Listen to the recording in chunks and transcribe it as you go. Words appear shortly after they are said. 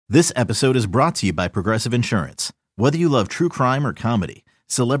This episode is brought to you by Progressive Insurance. Whether you love true crime or comedy,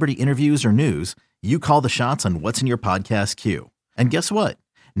 celebrity interviews or news, you call the shots on what's in your podcast queue. And guess what?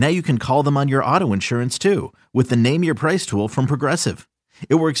 Now you can call them on your auto insurance too with the Name Your Price tool from Progressive.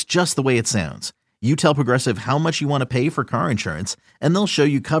 It works just the way it sounds. You tell Progressive how much you want to pay for car insurance, and they'll show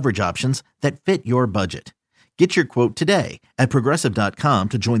you coverage options that fit your budget. Get your quote today at Progressive.com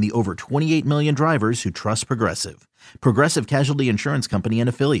to join the over 28 million drivers who trust Progressive. Progressive Casualty Insurance Company and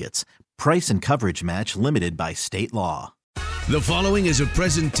Affiliates. Price and coverage match limited by state law. The following is a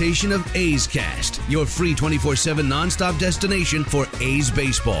presentation of A's Cast, your free 24/7 nonstop destination for A's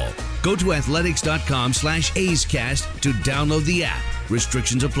baseball. Go to athletics.com/A's Cast to download the app.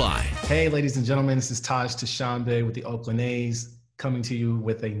 Restrictions apply. Hey, ladies and gentlemen, this is Taj Tashambe with the Oakland A's coming to you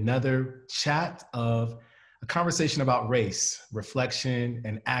with another chat of a conversation about race, reflection,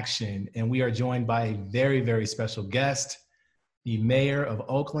 and action. And we are joined by a very, very special guest, the mayor of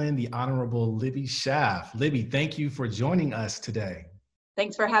Oakland, the Honorable Libby Schaaf. Libby, thank you for joining us today.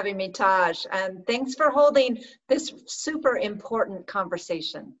 Thanks for having me, Taj. And thanks for holding this super important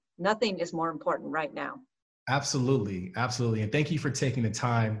conversation. Nothing is more important right now. Absolutely, absolutely. And thank you for taking the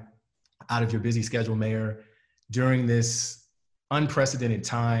time out of your busy schedule, Mayor, during this unprecedented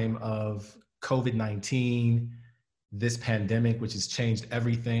time of COVID-19, this pandemic, which has changed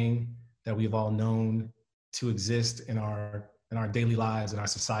everything that we've all known to exist in our daily lives, in our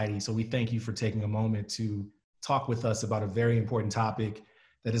society. So we thank you for taking a moment to talk with us about a very important topic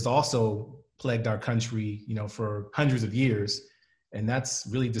that has also plagued our country, for hundreds of years. And that's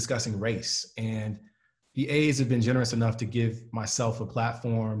really discussing race. And the A's have been generous enough to give myself a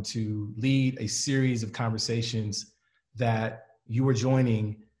platform to lead a series of conversations that you were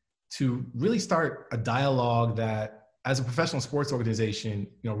joining to really start a dialogue that, as a professional sports organization,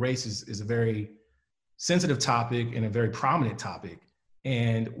 race is a very sensitive topic and a very prominent topic.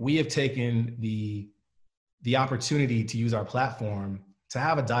 And we have taken the opportunity to use our platform to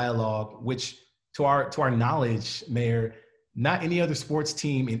have a dialogue, which to our knowledge, Mayor, not any other sports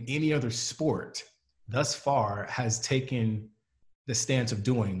team in any other sport thus far has taken the stance of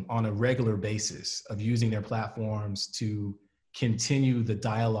doing on a regular basis, of using their platforms to continue the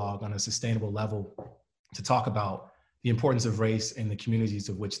dialogue on a sustainable level to talk about the importance of race in the communities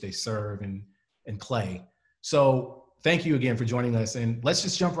of which they serve and play. So thank you again for joining us. And let's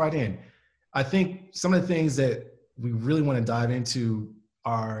just jump right in. I think some of the things that we really want to dive into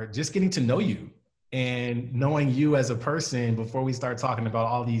are just getting to know you and knowing you as a person before we start talking about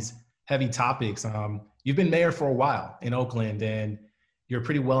all these heavy topics. You've been mayor for a while in Oakland, and you're a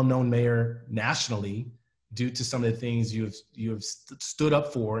pretty well-known mayor nationally due to some of the things you have stood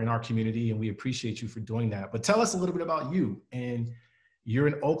up for in our community, and we appreciate you for doing that. But tell us a little bit about you. And you're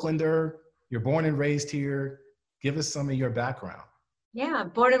an Oaklander, you're born and raised here. Give us some of your background. Yeah,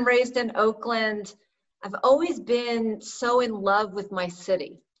 born and raised in Oakland. I've always been so in love with my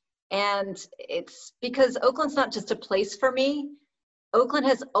city. And it's because Oakland's not just a place for me. Oakland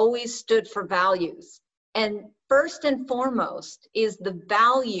has always stood for values. And first and foremost is the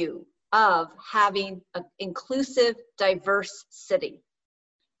value of having an inclusive, diverse city.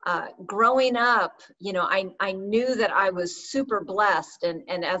 Growing up, I knew that I was super blessed.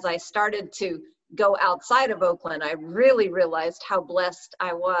 And as I started to go outside of Oakland, I really realized how blessed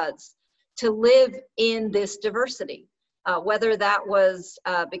I was to live in this diversity. Whether that was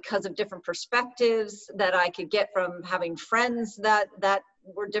because of different perspectives that I could get from having friends that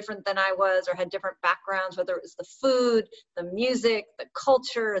were different than I was or had different backgrounds, whether it was the food, the music, the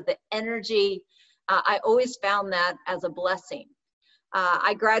culture, the energy. I always found that as a blessing.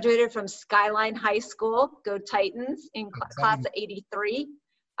 I graduated from Skyline High School, go Titans, in class of 83.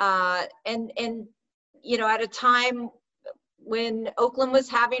 And at a time when Oakland was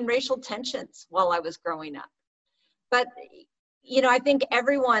having racial tensions while I was growing up. But, I think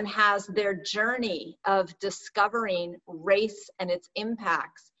everyone has their journey of discovering race and its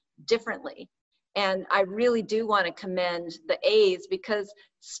impacts differently. And I really do want to commend the A's because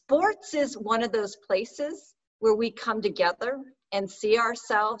sports is one of those places where we come together and see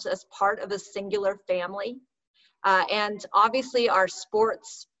ourselves as part of a singular family. And obviously our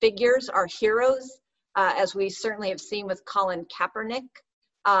sports figures, our heroes, as we certainly have seen with Colin Kaepernick,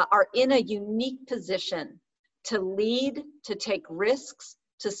 are in a unique position to lead, to take risks,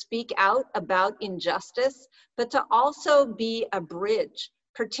 to speak out about injustice, but to also be a bridge,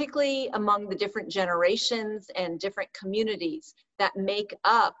 particularly among the different generations and different communities that make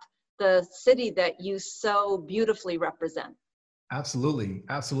up the city that you so beautifully represent. Absolutely,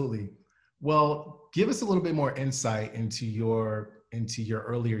 absolutely. Well, give us a little bit more insight into your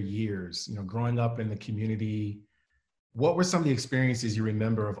earlier years, growing up in the community what were some of the experiences you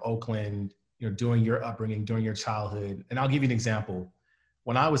remember of Oakland, during your upbringing, during your childhood? And I'll give you an example.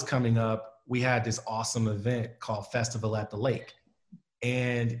 When I was coming up, we had this awesome event called Festival at the Lake.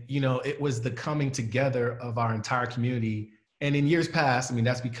 And, it was the coming together of our entire community. And in years past,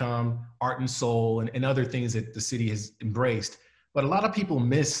 that's become Art and Soul and other things that the city has embraced. But a lot of people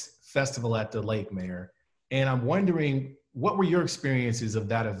miss Festival at the Lake, Mayor. And I'm wondering, what were your experiences of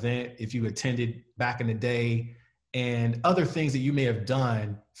that event, if you attended back in the day, and other things that you may have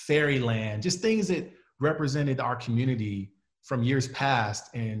done, Fairyland, just things that represented our community from years past,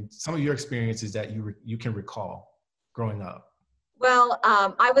 and some of your experiences that you can recall growing up? Well,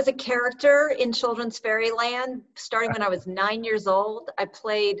 I was a character in Children's Fairyland starting when I was 9 years old. I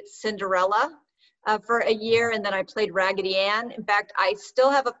played Cinderella for a year, and then I played Raggedy Ann. In fact, I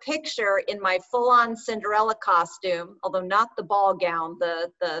still have a picture in my full-on Cinderella costume, although not the ball gown,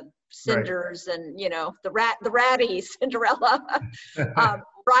 the cinders, right, and the ratty Cinderella,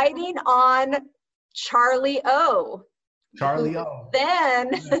 riding on Charlie O. Charlie O.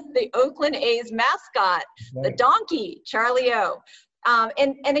 Then the Oakland A's mascot, right, the donkey, Charlie O.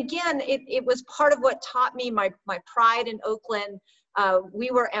 And again, it was part of what taught me my pride in Oakland.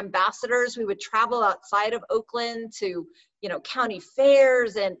 We were ambassadors. We would travel outside of Oakland to, county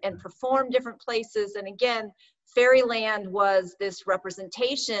fairs and perform different places. And again, Fairyland was this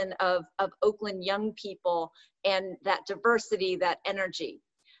representation of Oakland young people and that diversity, that energy.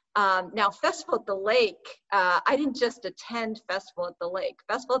 Now, Festival at the Lake, I didn't just attend Festival at the Lake.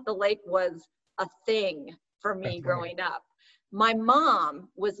 Festival at the Lake was a thing for me growing up. My mom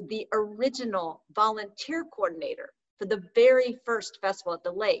was the original volunteer coordinator for the very first Festival at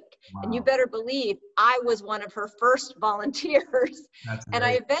the Lake. Wow. And you better believe I was one of her first volunteers. And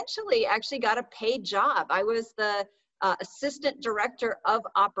I eventually actually got a paid job. I was the assistant director of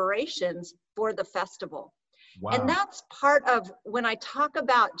operations for the festival. Wow. And that's part of when I talk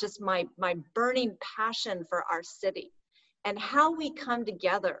about just my burning passion for our city and how we come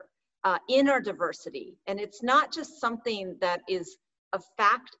together in our diversity. And it's not just something that is a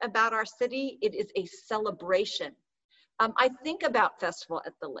fact about our city, it is a celebration. I think about Festival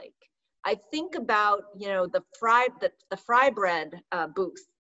at the Lake. I think about, the fry bread booth.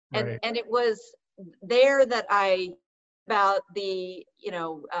 And, and it was there that about the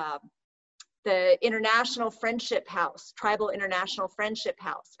International Friendship House, Tribal International Friendship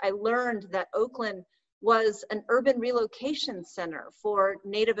House. I learned that Oakland was an urban relocation center for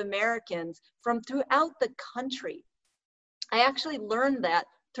Native Americans from throughout the country. I actually learned that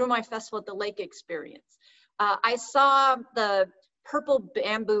through my Festival at the Lake experience. I saw the Purple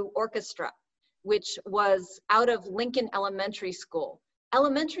Bamboo Orchestra, which was out of Lincoln Elementary School.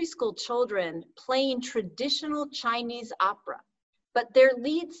 Elementary school children playing traditional Chinese opera. But their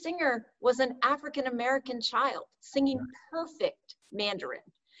lead singer was an African-American child singing perfect Mandarin,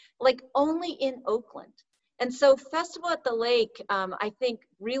 like only in Oakland. And so Festival at the Lake, I think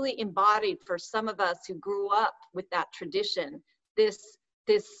really embodied for some of us who grew up with that tradition, this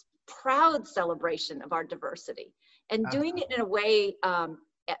proud celebration of our diversity and doing it in a way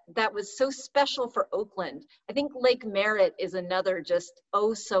that was so special for Oakland. I think Lake Merritt is another just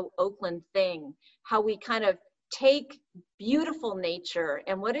so Oakland thing, how we kind of take beautiful nature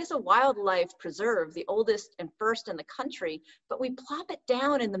and what is a wildlife preserve, the oldest and first in the country, but we plop it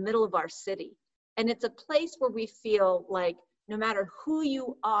down in the middle of our city. And it's a place where we feel like no matter who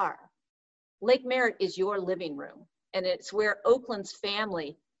you are, Lake Merritt is your living room. And it's where Oakland's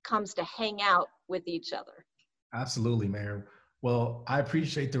family comes to hang out with each other. Absolutely, Mayor. Well, I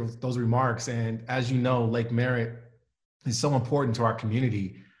appreciate those remarks. And as you know, Lake Merritt is so important to our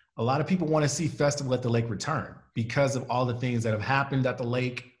community. A lot of people want to see Festival at the Lake return because of all the things that have happened at the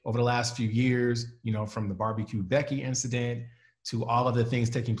lake over the last few years, from the Barbecue Becky incident to all of the things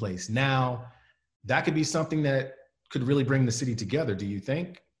taking place now. That could be something that could really bring the city together, do you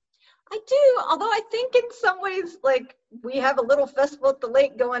think? I do, although I think in some ways, like, we have a little Festival at the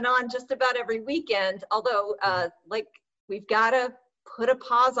Lake going on just about every weekend, although we've got to put a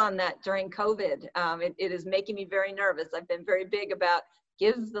pause on that during COVID. It is making me very nervous. I've been very big about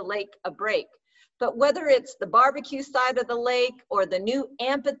give the lake a break. But whether it's the barbecue side of the lake or the new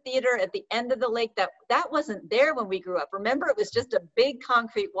amphitheater at the end of the lake, that wasn't there when we grew up. Remember, it was just a big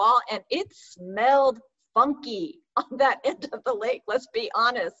concrete wall and it smelled funky on that end of the lake, let's be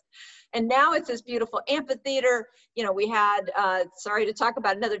honest. And now it's this beautiful amphitheater. We had, sorry to talk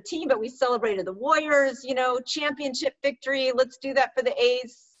about another team, but we celebrated the Warriors, championship victory. Let's do that for the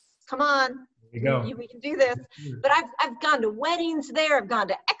A's. Come on. We can do this. But I've gone to weddings there. I've gone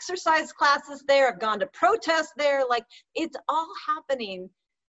to exercise classes there. I've gone to protests there. Like, it's all happening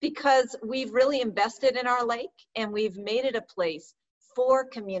because we've really invested in our lake and we've made it a place for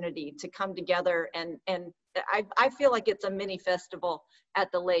community to come together. And I feel like it's a mini festival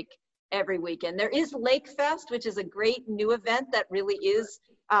at the lake every weekend. There is Lake Fest, which is a great new event that really is,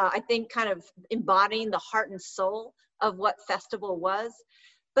 I think, kind of embodying the heart and soul of what festival was.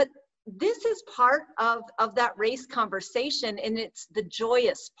 But this is part of that race conversation, and it's the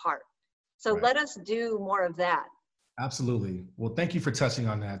joyous part. So Right. let us do more of that. Absolutely. Well, thank you for touching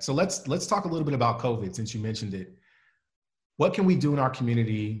on that. So let's talk a little bit about COVID since you mentioned it. What can we do in our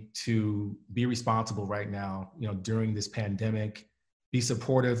community to be responsible right now, during this pandemic, be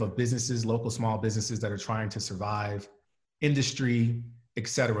supportive of businesses, local small businesses that are trying to survive, industry, et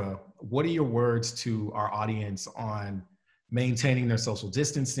cetera? What are your words to our audience on maintaining their social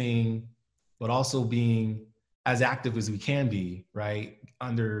distancing, but also being as active as we can be, right,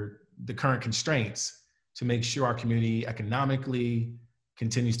 under the current constraints to make sure our community economically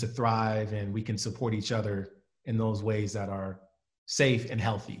continues to thrive and we can support each other in those ways that are safe and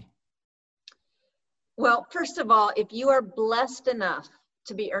healthy? Well, first of all, if you are blessed enough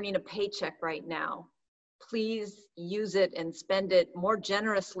to be earning a paycheck right now, please use it and spend it more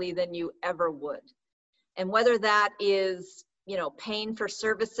generously than you ever would. And whether that is, paying for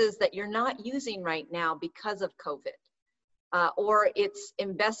services that you're not using right now because of COVID, or it's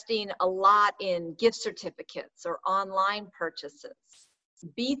investing a lot in gift certificates or online purchases.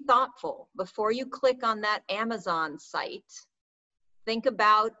 Be thoughtful before you click on that Amazon site. Think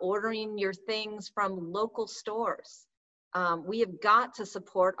about ordering your things from local stores. We have got to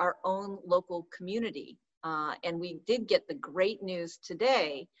support our own local community. And we did get the great news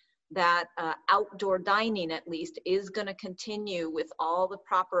today that outdoor dining, at least, is going to continue with all the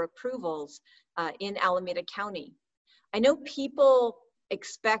proper approvals in Alameda County. I know people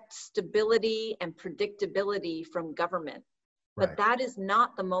expect stability and predictability from government, but Right. that is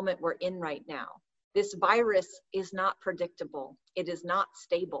not the moment we're in right now. This virus is not predictable. It is not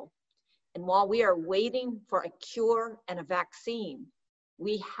stable. And while we are waiting for a cure and a vaccine,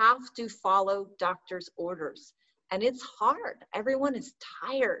 we have to follow doctors' orders. And it's hard. Everyone is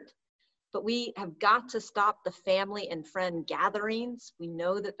tired. But we have got to stop the family and friend gatherings. We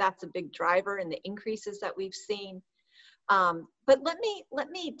know that that's a big driver in the increases that we've seen. But let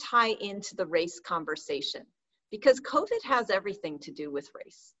me tie into the race conversation, because COVID has everything to do with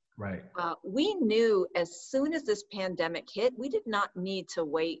race. Right. We knew as soon as this pandemic hit, we did not need to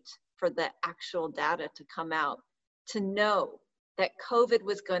wait for the actual data to come out to know that COVID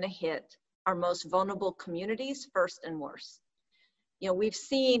was going to hit our most vulnerable communities first and worst. We've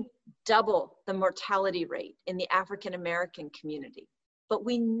seen double the mortality rate in the African American community, but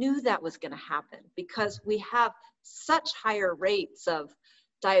we knew that was going to happen because we have such higher rates of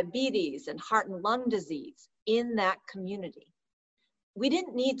diabetes and heart and lung disease in that community. We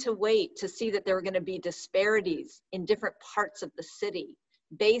didn't need to wait to see that there were going to be disparities in different parts of the city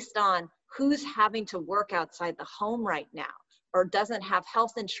based on who's having to work outside the home right now, or doesn't have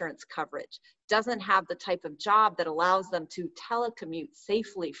health insurance coverage, doesn't have the type of job that allows them to telecommute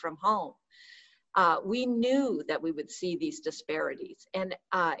safely from home. We knew that we would see these disparities, and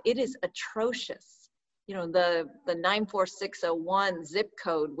it is atrocious. The 94601 zip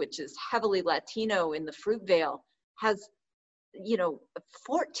code, which is heavily Latino in the Fruitvale, has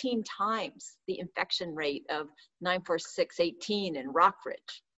 14 times the infection rate of 94618 in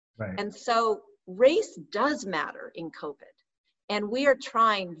Rockridge. Right. And so race does matter in COVID. And we are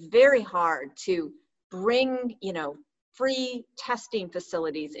trying very hard to bring, free testing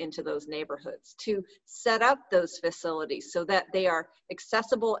facilities into those neighborhoods, to set up those facilities so that they are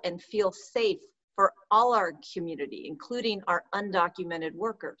accessible and feel safe for all our community, including our undocumented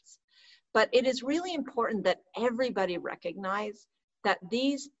workers. But it is really important that everybody recognize that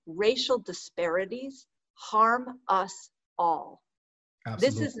these racial disparities harm us all.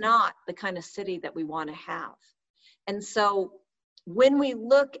 Absolutely. This is not the kind of city that we want to have. And so when we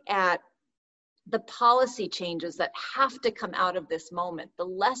look at the policy changes that have to come out of this moment, the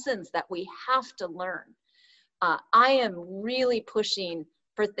lessons that we have to learn, I am really pushing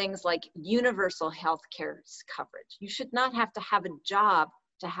for things like universal health care coverage. You should not have to have a job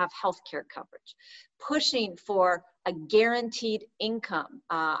to have health care coverage. Pushing for a guaranteed income.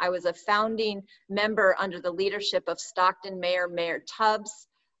 I was a founding member under the leadership of Stockton Mayor Tubbs,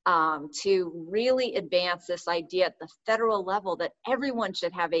 to really advance this idea at the federal level that everyone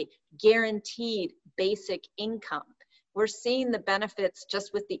should have a guaranteed basic income. We're seeing the benefits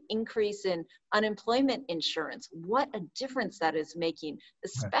just with the increase in unemployment insurance. What a difference that is making,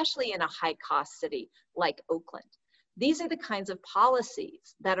 especially in a high-cost city like Oakland. These are the kinds of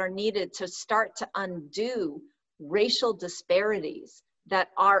policies that are needed to start to undo racial disparities that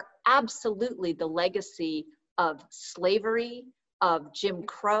are absolutely the legacy of slavery, of Jim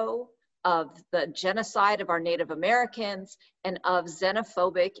Crow, of the genocide of our Native Americans, and of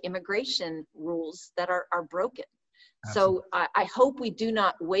xenophobic immigration rules that are broken. Absolutely. So I hope we do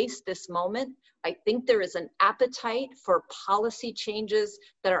not waste this moment. I think there is an appetite for policy changes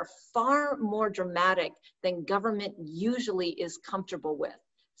that are far more dramatic than government usually is comfortable with.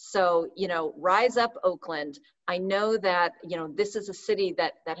 So, rise up, Oakland. I know that, this is a city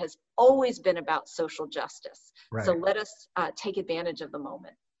that has always been about social justice. Right. So let us take advantage of the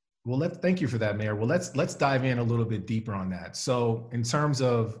moment. Well, thank you for that, Mayor. Well, let's dive in a little bit deeper on that. So in terms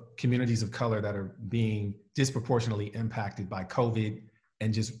of communities of color that are being disproportionately impacted by COVID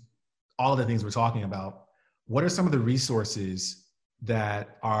and just all the things we're talking about, what are some of the resources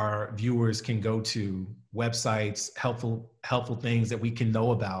that our viewers can go to, websites, helpful things that we can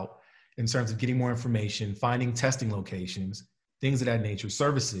know about in terms of getting more information, finding testing locations, things of that nature,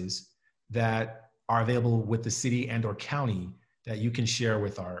 services that are available with the city and or county that you can share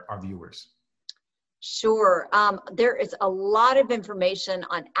with our viewers? Sure. There is a lot of information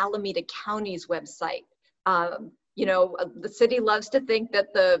on Alameda County's website. The city loves to think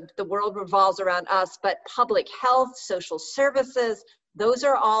that the world revolves around us, but public health, social services, those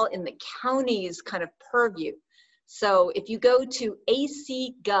are all in the county's kind of purview. So if you go to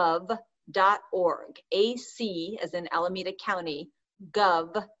acgov.org, AC as in Alameda County,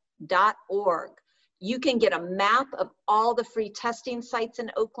 gov.org, you can get a map of all the free testing sites in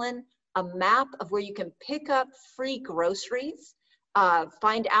Oakland, a map of where you can pick up free groceries,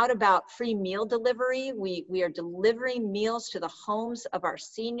 find out about free meal delivery. We are delivering meals to the homes of our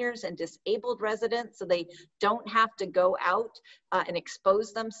seniors and disabled residents so they don't have to go out and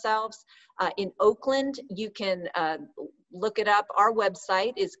expose themselves. In Oakland, you can look it up. Our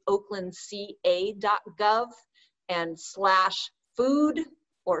website is oaklandca.gov and /food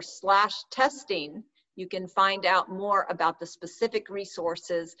or /testing. You can find out more about the specific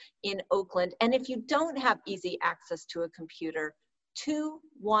resources in Oakland. And if you don't have easy access to a computer,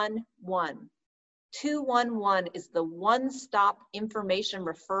 211. 211 is the one-stop information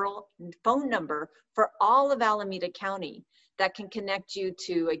referral phone number for all of Alameda County that can connect you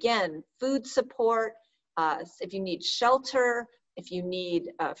to, again, food support, if you need shelter, if you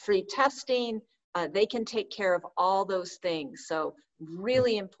need free testing, they can take care of all those things. So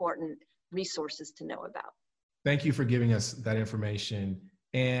really important resources to know about. Thank you for giving us that information.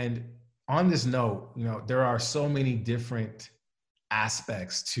 And on this note, there are so many different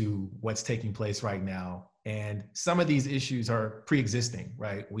aspects to what's taking place right now. And some of these issues are pre-existing,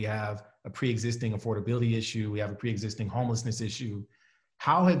 right? We have a pre-existing affordability issue. We have a pre-existing homelessness issue.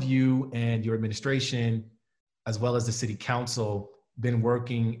 How have you and your administration, as well as the city council, been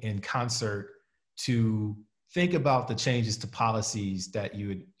working in concert to think about the changes to policies that you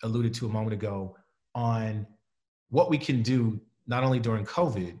had alluded to a moment ago on what we can do, not only during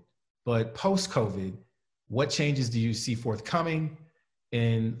COVID, but post-COVID? What changes do you see forthcoming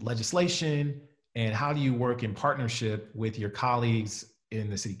in legislation, and how do you work in partnership with your colleagues in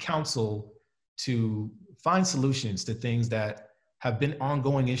the city council to find solutions to things that have been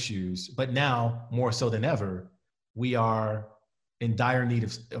ongoing issues, but now more so than ever, we are in dire need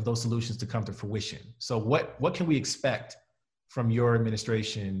of those solutions to come to fruition? So what can we expect from your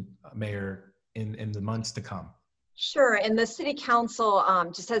administration, Mayor, in the months to come? Sure, and the city council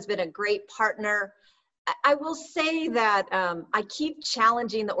just has been a great partner. I will say that I keep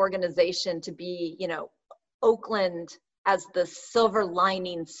challenging the organization to be, Oakland as the silver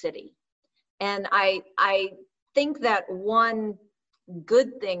lining city. And I think that one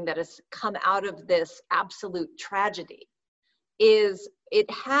good thing that has come out of this absolute tragedy is it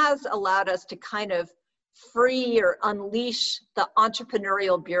has allowed us to kind of free or unleash the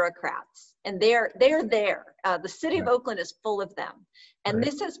entrepreneurial bureaucrats. And they're there. The city of Oakland is full of them. And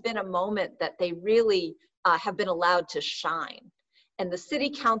this has been a moment that they really have been allowed to shine. And the city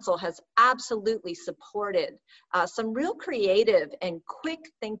council has absolutely supported some real creative and quick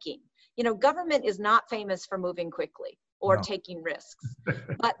thinking. Government is not famous for moving quickly or taking risks.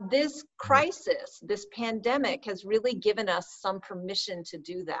 But this crisis, this pandemic, has really given us some permission to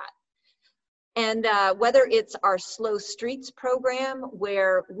do that. And whether it's our Slow Streets program,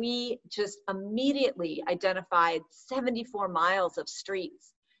 where we just immediately identified 74 miles of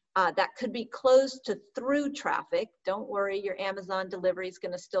streets that could be closed to through traffic. Don't worry, your Amazon delivery is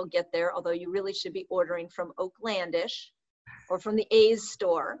going to still get there, although you really should be ordering from Oaklandish or from the A's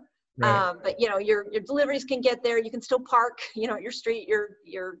store. Right. But your deliveries can get there. You can still park, your street,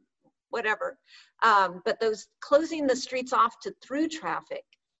 your whatever. But those closing the streets off to through traffic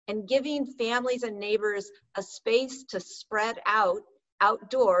and giving families and neighbors a space to spread out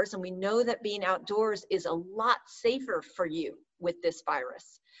outdoors, and we know that being outdoors is a lot safer for you with this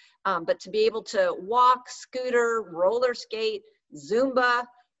virus. But to be able to walk, scooter, roller skate, Zumba,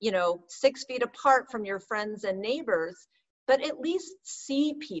 6 feet apart from your friends and neighbors, but at least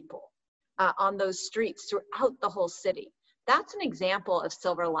see people on those streets throughout the whole city. That's an example of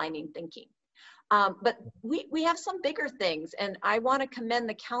silver lining thinking. But we have some bigger things, and I want to commend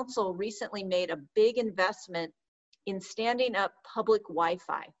the council recently made a big investment in standing up public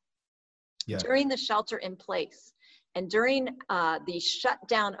Wi-Fi during the shelter in place. And during the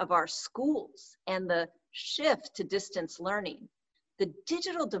shutdown of our schools and the shift to distance learning, the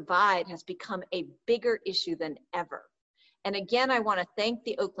digital divide has become a bigger issue than ever. And again, I want to thank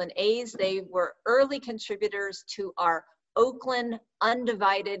the Oakland A's. They were early contributors to our Oakland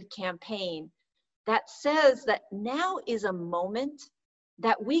Undivided campaign that says that now is a moment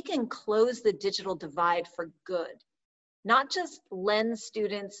that we can close the digital divide for good. Not just lend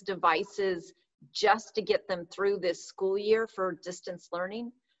students devices just to get them through this school year for distance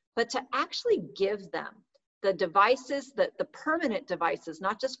learning, but to actually give them the devices, the permanent devices,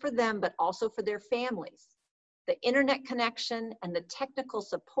 not just for them, but also for their families, the internet connection and the technical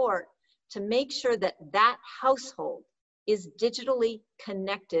support to make sure that that household is digitally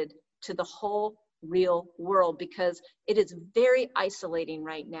connected to the whole real world, because it is very isolating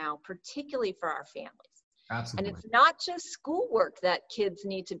right now, particularly for our families. Absolutely. And it's not just schoolwork that kids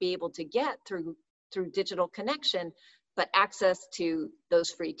need to be able to get through digital connection, but access to those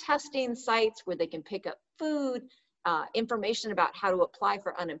free testing sites where they can pick up food, information about how to apply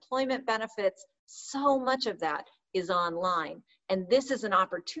for unemployment benefits. So much of that is online. And this is an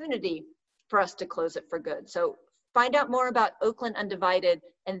opportunity for us to close it for good. So find out more about Oakland Undivided,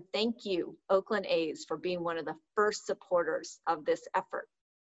 and thank you, Oakland A's, for being one of the first supporters of this effort.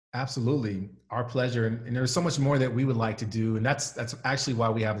 Absolutely. Our pleasure. And there's so much more that we would like to do. And that's actually why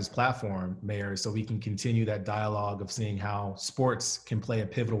we have this platform, Mayor, so we can continue that dialogue of seeing how sports can play a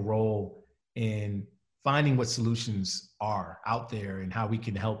pivotal role in finding what solutions are out there and how we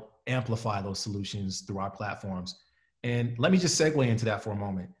can help amplify those solutions through our platforms. And let me just segue into that for a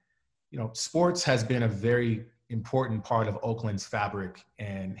moment. Sports has been a very important part of Oakland's fabric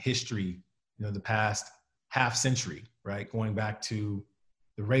and history, the past half century, right? Going back to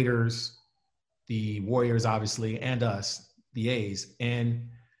the Raiders, the Warriors, obviously, and us, the A's. And,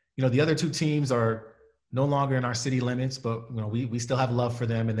 the other two teams are no longer in our city limits, but, we still have love for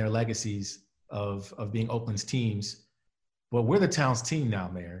them and their legacies of being Oakland's teams. But we're the town's team now,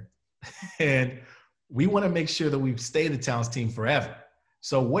 Mayor. And we want to make sure that we stay the town's team forever.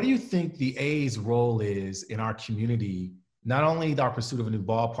 So what do you think the A's role is in our community, not only our pursuit of a new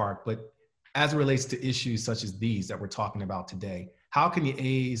ballpark, but as it relates to issues such as these that we're talking about today? How can the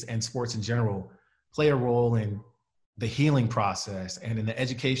A's and sports in general play a role in the healing process and in the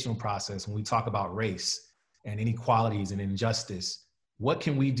educational process when we talk about race and inequalities and injustice? What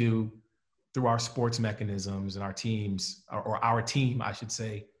can we do through our sports mechanisms and our teams, or our team, I should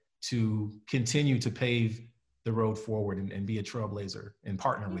say, to continue to pave the road forward and be a trailblazer and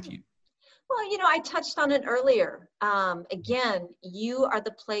partner with you? Well, I touched on it earlier. Again, you are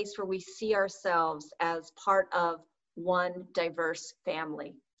the place where we see ourselves as part of one diverse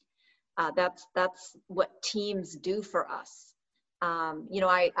family. That's what teams do for us.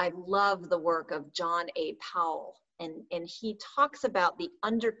 I love the work of John A. Powell, and he talks about the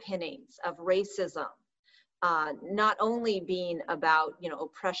underpinnings of racism, not only being about,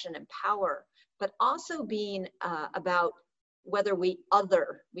 oppression and power, but also being about whether we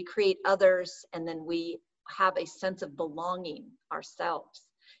create others, and then we have a sense of belonging ourselves.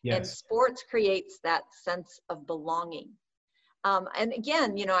 Yes. And sports creates that sense of belonging. And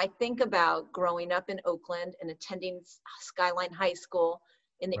again, I think about growing up in Oakland and attending Skyline High School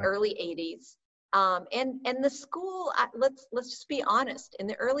in the early 80s. And the school, let's just be honest, in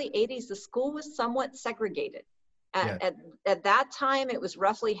the early 80s, the school was somewhat segregated. At that time, it was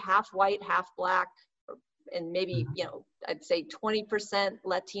roughly half white, half black, and maybe, I'd say 20%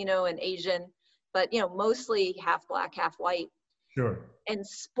 Latino and Asian, but, mostly half black, half white. Sure. And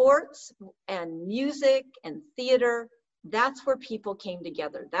sports and music and theater, that's where people came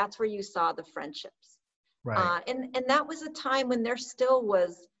together. That's where you saw the friendships. Right. And that was a time when there still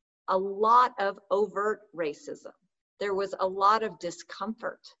was a lot of overt racism. There was a lot of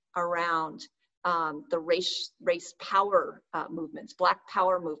discomfort around the race power movements, Black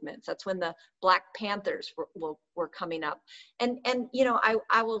Power movements. That's when the Black Panthers were coming up. And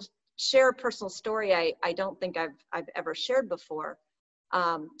I will share a personal story I don't think I've ever shared before.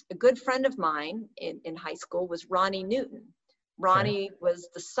 A good friend of mine in high school was Ronnie Newton. Ronnie was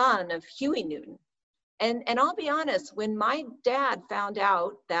the son of Huey Newton. And I'll be honest, when my dad found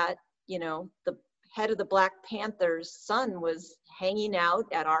out that, the head of the Black Panthers' son was hanging out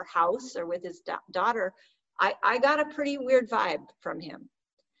at our house or with his daughter, I got a pretty weird vibe from him.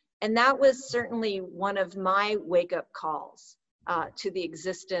 And that was certainly one of my wake-up calls to the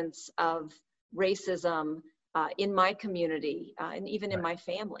existence of racism in my community and even in my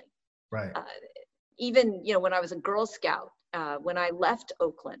family. Right. Even, when I was a Girl Scout, when I left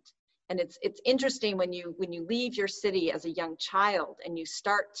Oakland, and it's interesting when you leave your city as a young child and you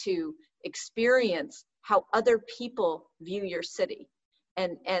start to experience how other people view your city.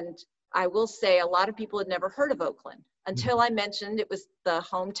 And I will say a lot of people had never heard of Oakland until I mentioned it was the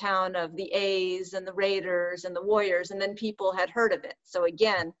hometown of the A's and the Raiders and the Warriors, and then people had heard of it. So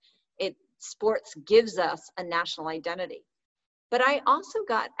again, sports gives us a national identity. But I also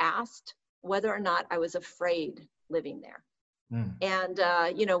got asked whether or not I was afraid living there. And,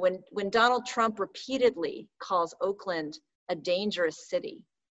 when Donald Trump repeatedly calls Oakland a dangerous city,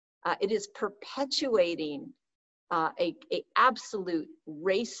 it is perpetuating a absolute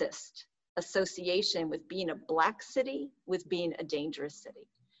racist association with being a Black city, with being a dangerous city.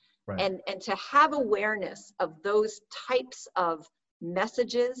 Right. And to have awareness of those types of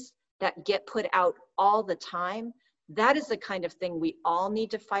messages that get put out all the time, that is the kind of thing we all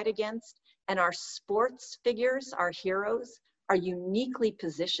need to fight against. And our sports figures, our heroes, are uniquely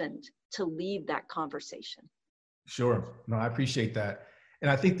positioned to lead that conversation. Sure. No, I appreciate that.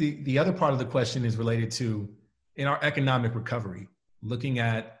 And I think the other part of the question is related to, in our economic recovery, looking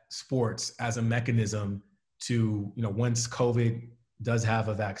at sports as a mechanism to, once COVID does have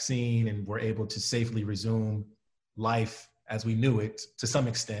a vaccine and we're able to safely resume life as we knew it to some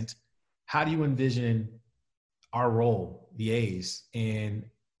extent, how do you envision our role, the A's, in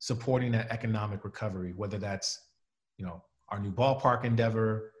supporting that economic recovery, whether that's, our new ballpark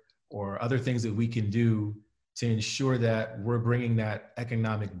endeavor or other things that we can do to ensure that we're bringing that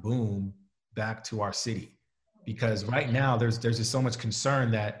economic boom back to our city? Because right now there's just so much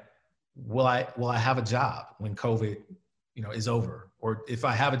concern that will I have a job when COVID, is over? Or if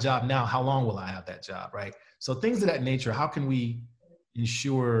I have a job now, how long will I have that job, right? So things of that nature, how can we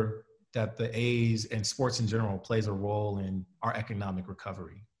ensure that the A's and sports in general plays a role in our economic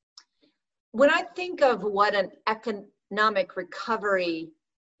recovery? When I think of what an economic recovery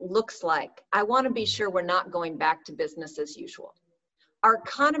looks like, I want to be sure we're not going back to business as usual. Our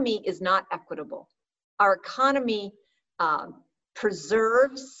economy is not equitable. Our economy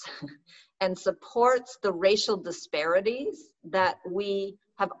preserves and supports the racial disparities that we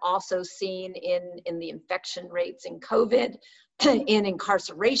have also seen in the infection rates in COVID, in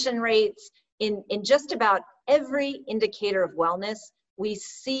incarceration rates, in just about every indicator of wellness. We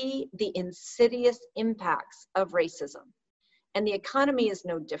see the insidious impacts of racism, and the economy is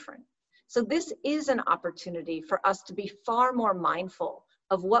no different. So this is an opportunity for us to be far more mindful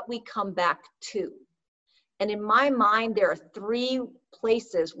of what we come back to. And in my mind, there are 3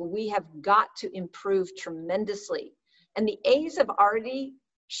 places where we have got to improve tremendously. And the A's have already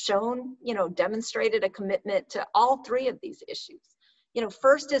shown, demonstrated a commitment to all 3 of these issues.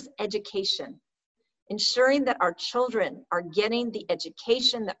 First is education. Ensuring that our children are getting the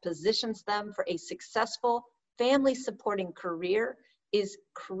education that positions them for a successful family supporting career is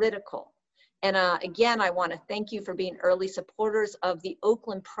critical. And again, I want to thank you for being early supporters of the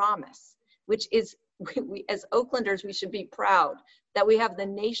Oakland Promise, which is, we as Oaklanders, we should be proud that we have the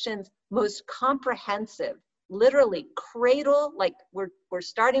nation's most comprehensive, literally cradle, like we're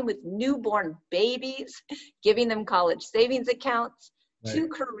starting with newborn babies, giving them college savings accounts, right, to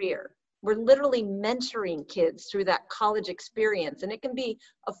career. We're literally mentoring kids through that college experience. And it can be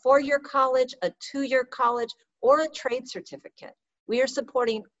a 4-year college, a 2-year college, or a trade certificate. We are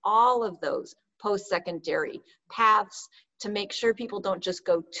supporting all of those post-secondary paths to make sure people don't just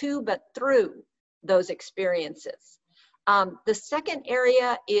go to, but through those experiences. The second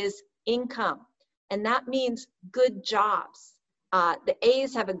area is income, and that means good jobs. The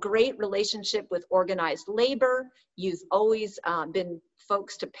A's have a great relationship with organized labor. You've always been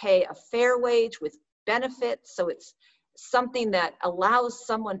folks to pay a fair wage with benefits, so it's something that allows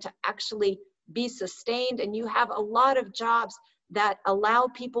someone to actually be sustained, and you have a lot of jobs that allow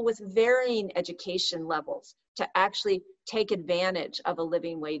people with varying education levels to actually take advantage of a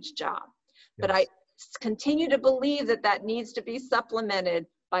living wage job. Yes. But I continue to believe that needs to be supplemented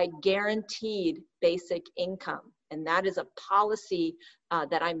by guaranteed basic income. And that is a policy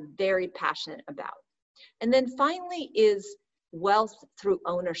that I'm very passionate about. And then finally is wealth through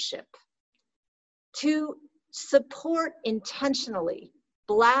ownership. To support intentionally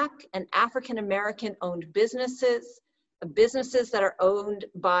Black and African-American owned businesses businesses that are owned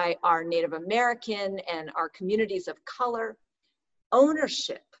by our Native American and our communities of color.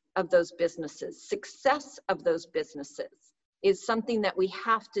 Ownership of those businesses, success of those businesses is something that we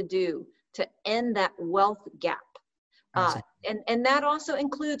have to do to end that wealth gap. And that also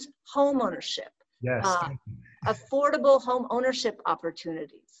includes home ownership, Yes. affordable home ownership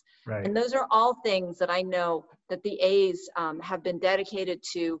opportunities. Right. And those are all things that I know that the A's have been dedicated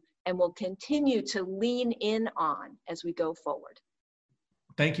to and will continue to lean in on as we go forward.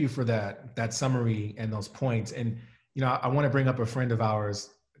 Thank you for that summary and those points. And, you know, I want to bring up a friend of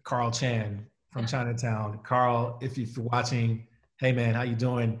ours, Carl Chan from Chinatown. Carl, if you're watching, hey man, how you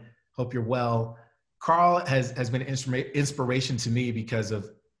doing? Hope you're well. Carl has been an inspiration to me because of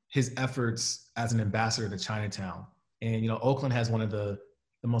his efforts as an ambassador to Chinatown. And, you know, Oakland has one of the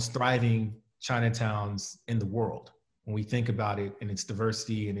most thriving Chinatowns in the world when we think about it, and its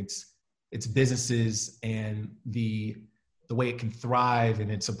diversity and its businesses and the way it can thrive,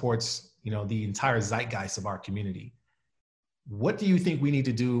 and it supports, you know, the entire zeitgeist of our community. What do you think we need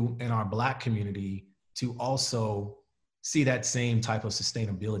to do in our Black community to also see that same type of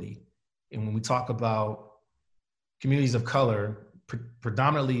sustainability? And when we talk about communities of color,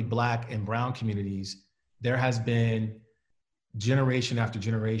 predominantly Black and brown communities, there has been generation after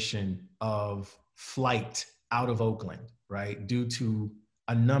generation of flight out of Oakland, right? Due to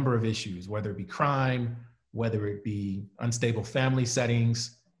a number of issues, whether it be crime, whether it be unstable family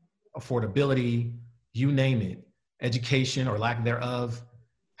settings, affordability, you name it, education or lack thereof.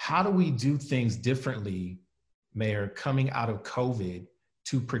 How do we do things differently, Mayor, coming out of COVID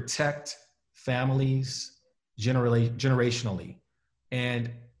to protect families generationally?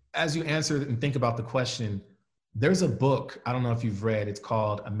 And as you answer and think about the question, there's a book, I don't know if you've read, it's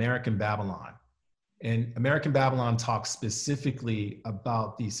called American Babylon. And American Babylon talks specifically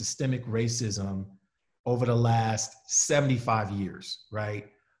about the systemic racism over the last 75 years, right?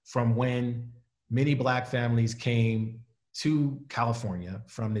 From when many Black families came to California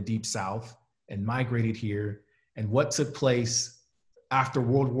from the Deep South and migrated here, and what took place after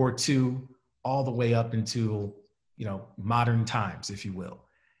World War II, all the way up into, you know, modern times, if you will.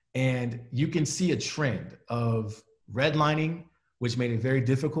 And you can see a trend of redlining, which made it very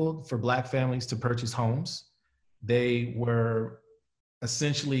difficult for Black families to purchase homes. They were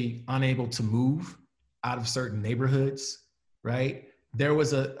essentially unable to move out of certain neighborhoods, right? There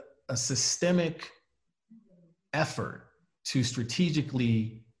was a systemic effort to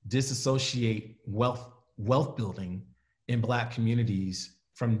strategically disassociate wealth building in Black communities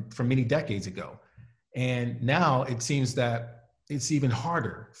from many decades ago. And now it seems that it's even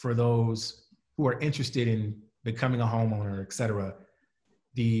harder for those who are interested in becoming a homeowner, et cetera,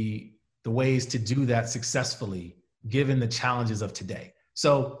 the ways to do that successfully, given the challenges of today.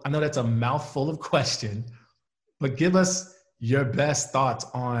 So I know that's a mouthful of question, but give us your best thoughts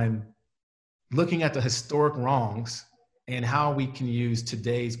on looking at the historic wrongs and how we can use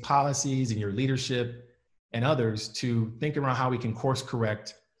today's policies and your leadership and others to think around how we can course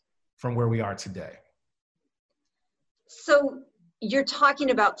correct from where we are today. So you're talking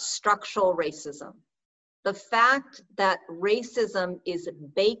about structural racism. The fact that racism is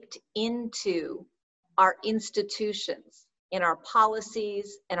baked into our institutions, in our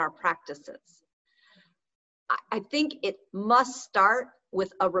policies, and our practices. I think it must start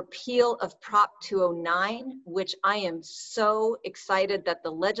with a repeal of Prop 209, which I am so excited that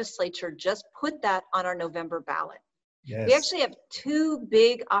the legislature just put that on our November ballot. Yes. We actually have two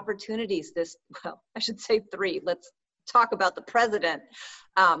big opportunities I should say three. Let's talk about the president,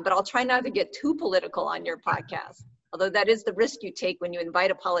 but I'll try not to get too political on your podcast, although that is the risk you take when you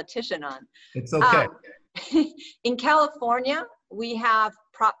invite a politician on. It's okay. In California, we have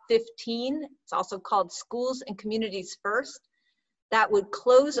Prop 15, it's also called Schools and Communities First, that would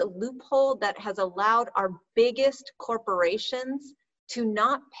close a loophole that has allowed our biggest corporations to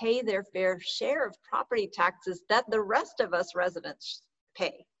not pay their fair share of property taxes that the rest of us residents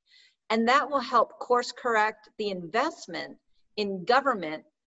pay. And that will help course correct the investment in government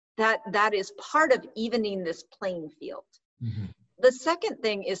that is part of evening this playing field. Mm-hmm. The second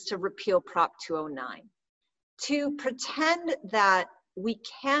thing is to repeal Prop 209. To pretend that we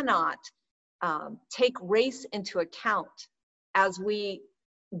cannot take race into account as we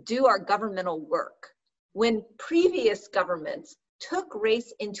do our governmental work, when previous governments took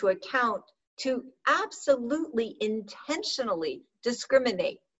race into account to absolutely intentionally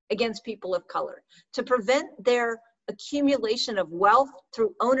discriminate against people of color, to prevent their accumulation of wealth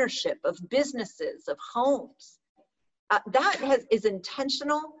through ownership of businesses, of homes. Is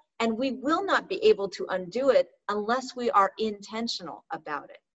intentional, and we will not be able to undo it unless we are intentional about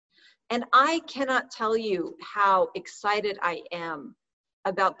it. And I cannot tell you how excited I am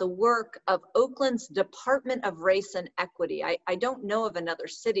about the work of Oakland's Department of Race and Equity. I don't know of another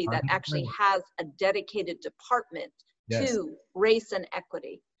city that actually has a dedicated department to race and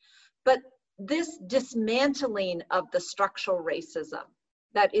equity. But this dismantling of the structural racism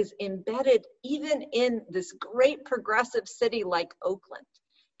that is embedded even in this great progressive city like Oakland.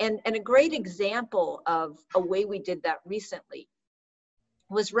 And a great example of a way we did that recently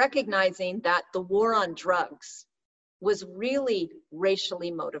was recognizing that the war on drugs was really racially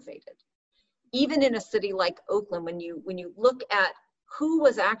motivated. Even in a city like Oakland, when you look at who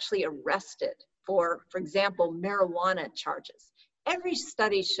was actually arrested for example, marijuana charges, every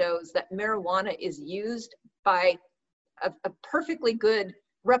study shows that marijuana is used by a perfectly good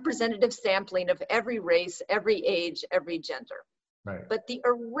representative sampling of every race, every age, every gender. Right. But the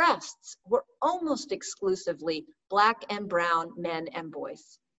arrests were almost exclusively Black and brown men and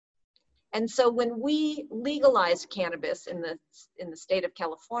boys. And so when we legalized cannabis in the state of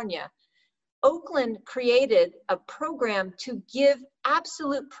California, Oakland created a program to give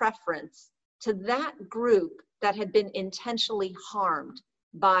absolute preference to that group that had been intentionally harmed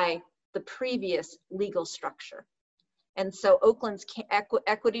by the previous legal structure. And so Oakland's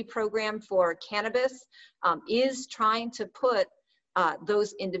equity program for cannabis is trying to put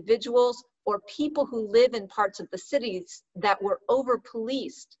those individuals or people who live in parts of the cities that were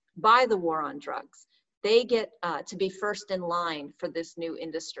over-policed by the war on drugs. They get to be first in line for this new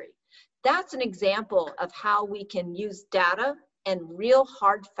industry. That's an example of how we can use data and real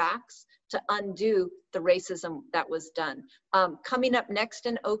hard facts to undo the racism that was done. Coming up next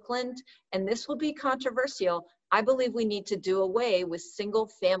in Oakland, and this will be controversial, I believe we need to do away with single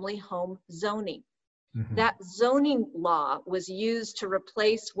family home zoning. Mm-hmm. That zoning law was used to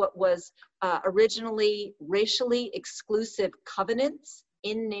replace what was originally racially exclusive covenants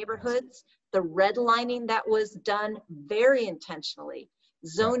in neighborhoods, the redlining that was done very intentionally.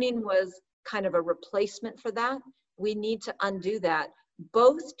 Zoning was kind of a replacement for that. We need to undo that,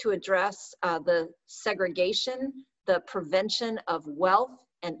 both to address the segregation, the prevention of wealth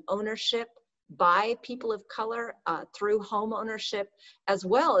and ownership by people of color through home ownership, as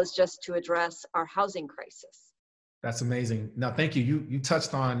well as just to address our housing crisis. That's amazing. Now, thank you. You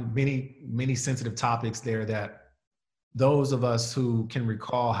touched on many sensitive topics there that those of us who can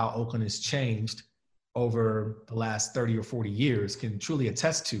recall how Oakland has changed over the last 30 or 40 years can truly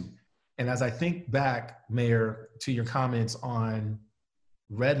attest to. And as I think back, Mayor, to your comments on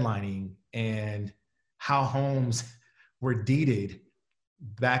redlining and how homes were deeded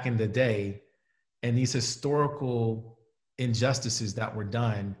back in the day and these historical injustices that were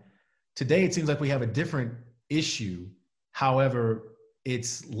done, today it seems like we have a different issue. However,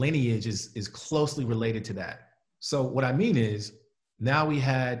 its lineage is closely related to that. So what I mean is now we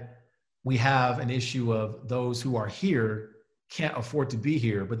have an issue of those who are here can't afford to be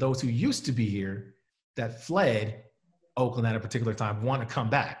here, but those who used to be here that fled Oakland at a particular time want to come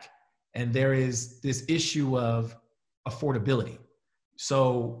back. And there is this issue of affordability.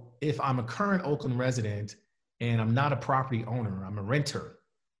 So if I'm a current Oakland resident and I'm not a property owner, I'm a renter,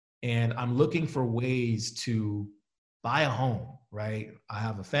 and I'm looking for ways to buy a home, right? I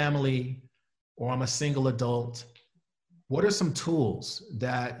have a family or I'm a single adult. What are some tools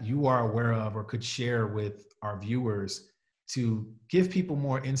that you are aware of or could share with our viewers to give people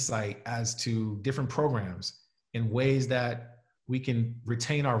more insight as to different programs in ways that we can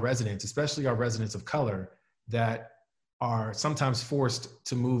retain our residents, especially our residents of color that are sometimes forced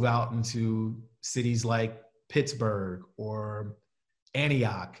to move out into cities like Pittsburgh or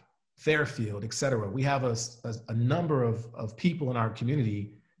Antioch, Fairfield, et cetera. We have a number of people in our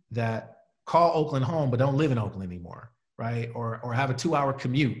community that call Oakland home, but don't live in Oakland anymore, right? Or have a 2-hour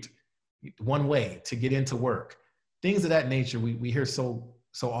commute one way to get into work. Things of that nature we hear so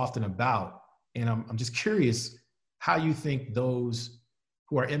often about. And I'm just curious how you think those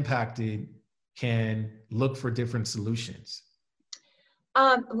who are impacted can look for different solutions.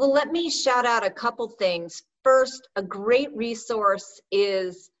 Well, let me shout out a couple things. First, a great resource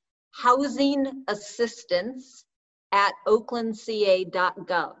is housing assistance at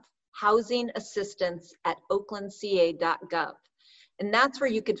oaklandca.gov. Housing assistance at oaklandca.gov. And that's where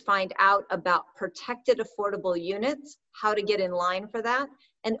you could find out about protected affordable units, how to get in line for that.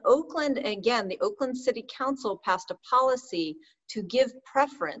 And Oakland, again, the Oakland City Council passed a policy to give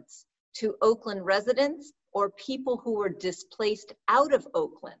preference to Oakland residents or people who were displaced out of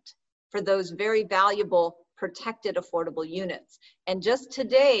Oakland for those very valuable protected affordable units. And just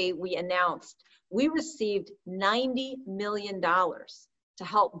today we announced we received $90 million to to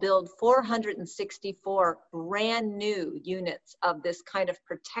help build 464 brand new units of this kind of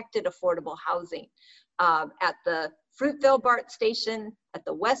protected affordable housing at the Fruitvale BART station, at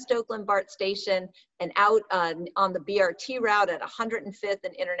the West Oakland BART station, and out on the BRT route at 105th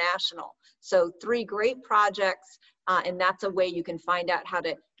and International. So 3 great projects, and that's a way you can find out how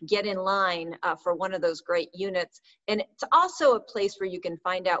to get in line for one of those great units. And it's also a place where you can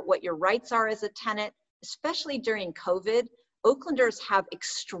find out what your rights are as a tenant, especially during COVID. Oaklanders have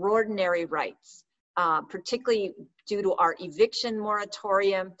extraordinary rights, particularly due to our eviction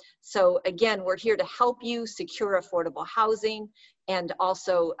moratorium. So again, we're here to help you secure affordable housing and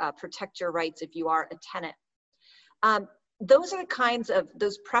also protect your rights if you are a tenant. Those are the kinds of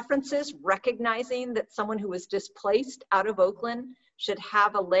those preferences, recognizing that someone who was displaced out of Oakland should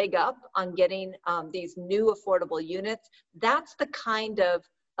have a leg up on getting these new affordable units. That's the kind of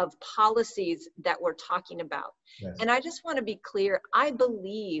policies that we're talking about. Yes. And I just want to be clear, I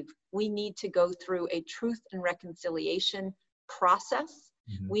believe we need to go through a truth and reconciliation process.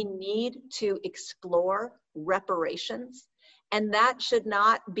 Mm-hmm. We need to explore reparations, and that should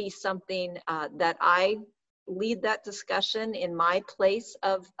not be something that I lead that discussion in my place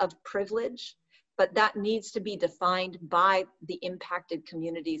of privilege, but that needs to be defined by the impacted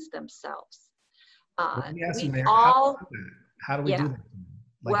communities themselves. Let me ask you, Mayor, how do we do that?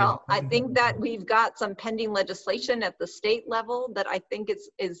 Like well, I think that we've got some pending legislation at the state level that I think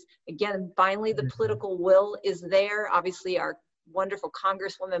is again, finally the political will is there. Obviously, our wonderful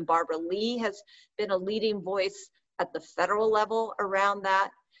Congresswoman Barbara Lee has been a leading voice at the federal level around that.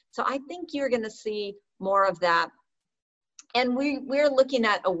 So I think you're going to see more of that. And we're looking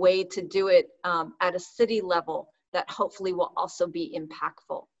at a way to do it at a city level that hopefully will also be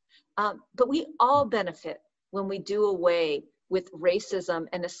impactful. But we all benefit when we do away with racism,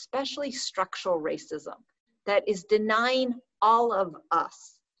 and especially structural racism that is denying all of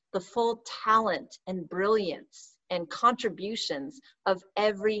us the full talent and brilliance and contributions of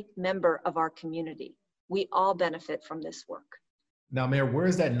every member of our community. We all benefit from this work. Now, Mayor, where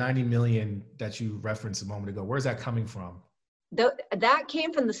is that 90 million that you referenced a moment ago? Where's that coming from? That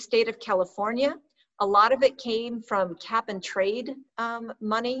came from the state of California. A lot of it came from cap and trade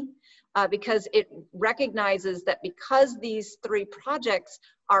money. Because it recognizes that because these 3 projects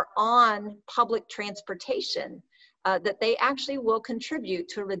are on public transportation, that they actually will contribute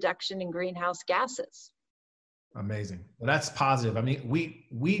to a reduction in greenhouse gases. Amazing. Well, that's positive. I mean,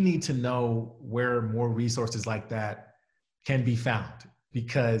 we need to know where more resources like that can be found,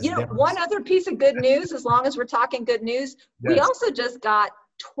 because one other piece of good news, as long as we're talking good news, yes. We also just got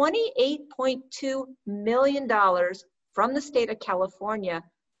 $28.2 million from the state of California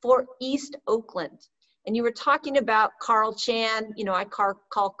for East Oakland. And you were talking about Carl Chan, I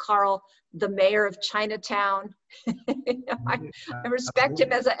call Carl the mayor of Chinatown. I respect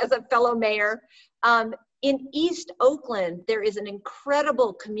him as a fellow mayor. In East Oakland, there is an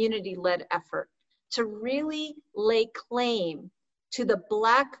incredible community-led effort to really lay claim to the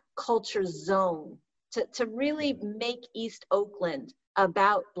Black culture zone, to really make East Oakland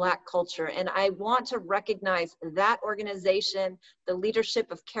about Black culture. And I want to recognize that organization, the leadership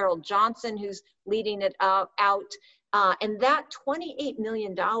of Carol Johnson, who's leading it out. And that $28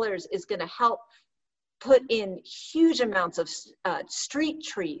 million is going to help put in huge amounts of street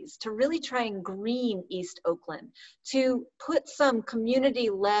trees to really try and green East Oakland, to put some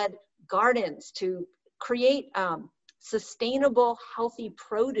community-led gardens, to create sustainable, healthy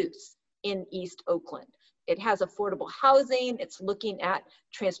produce in East Oakland. It has affordable housing. It's looking at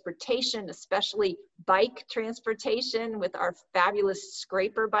transportation, especially bike transportation with our fabulous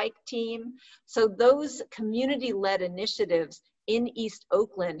Scraper bike team. So those community-led initiatives in East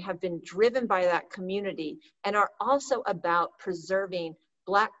Oakland have been driven by that community and are also about preserving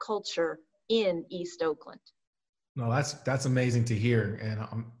Black culture in East Oakland. No, that's amazing to hear.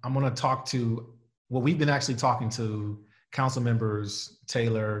 And I'm going to talk to, we've been actually talking to council members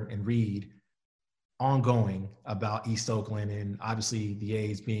Taylor and Reed ongoing about East Oakland, and obviously the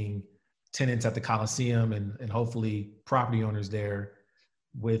A's being tenants at the Coliseum and hopefully property owners there.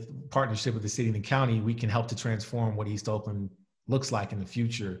 With partnership with the city and the county, we can help to transform what East Oakland looks like in the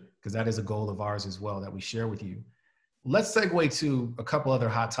future, because that is a goal of ours as well that we share with you. Let's segue to a couple other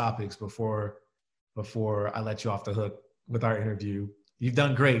hot topics before I let you off the hook with our interview. You've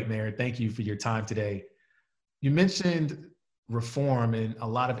done great, Mayor. Thank you for your time today. You mentioned reform in a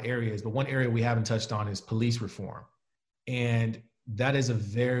lot of areas, but one area we haven't touched on is police reform. And that is a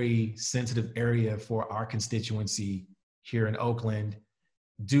very sensitive area for our constituency here in Oakland,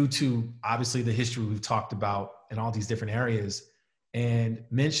 due to obviously the history we've talked about in all these different areas, and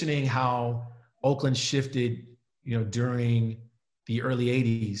mentioning how Oakland shifted, during the early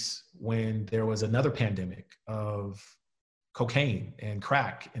 80s when there was another pandemic of cocaine and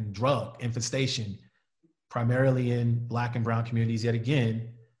crack and drug infestation, primarily in Black and brown communities. Yet again,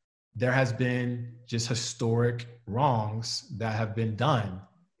 there has been just historic wrongs that have been done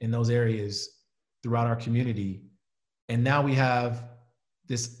in those areas throughout our community. And now we have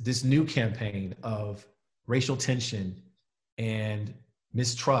this new campaign of racial tension and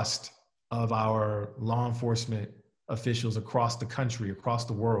mistrust of our law enforcement officials across the country, across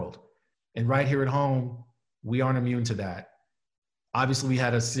the world. And right here at home, we aren't immune to that. Obviously, we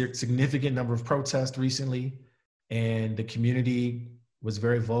had a significant number of protests recently, and the community was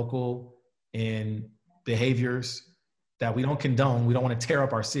very vocal in behaviors that we don't condone. We don't want to tear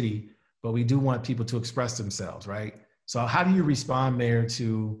up our city, but we do want people to express themselves, right? So how do you respond, Mayor,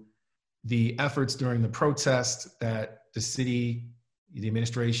 to the efforts during the protest that the city, the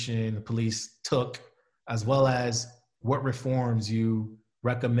administration, the police took, as well as what reforms you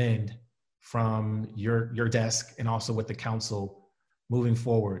recommend from your desk and also with the council moving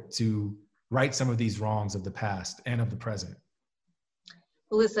forward to right some of these wrongs of the past and of the present?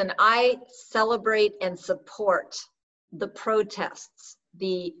 Listen, I celebrate and support the protests,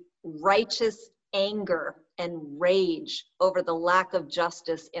 the righteous anger and rage over the lack of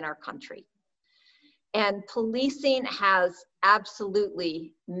justice in our country. And policing has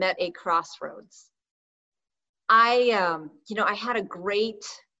absolutely met a crossroads. I had a great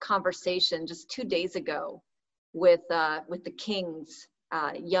conversation just 2 days ago with the Kings,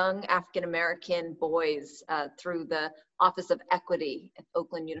 young African-American boys through the Office of Equity at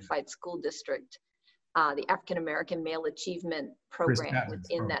Oakland Unified School District, the African-American Male Achievement Program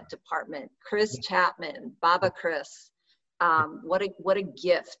within that department. Chris Chapman, Baba Chris, what a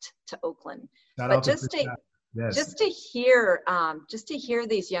gift to Oakland. But just to hear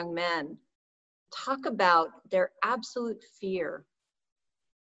these young men talk about their absolute fear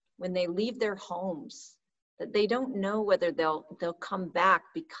when they leave their homes, that they don't know whether they'll come back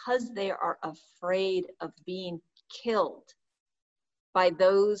because they are afraid of being killed by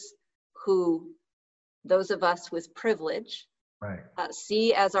those of us with privilege, right,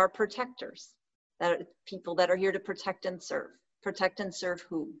 see as our protectors, that are people that are here to protect and serve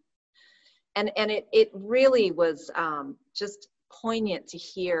who. And it really was just poignant to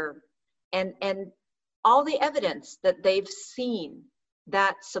hear, and all the evidence that they've seen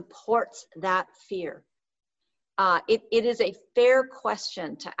that supports that fear. It is a fair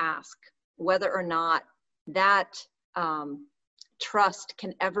question to ask whether or not that trust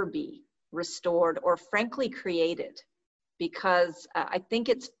can ever be restored or frankly created, because I think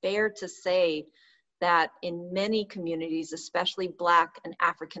it's fair to say that in many communities, especially Black and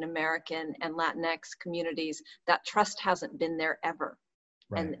African American and Latinx communities, that trust hasn't been there ever.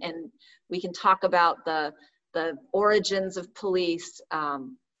 Right. And we can talk about the origins of police,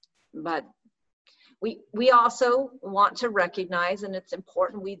 but we also want to recognize, and it's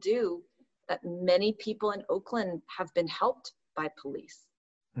important we do, that many people in Oakland have been helped by police.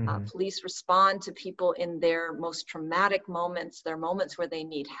 Mm-hmm. Police respond to people in their most traumatic moments, their moments where they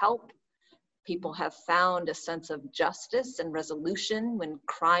need help. People have found a sense of justice and resolution when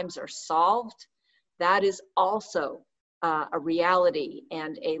crimes are solved. That is also a reality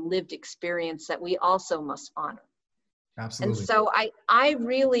and a lived experience that we also must honor. Absolutely. And so I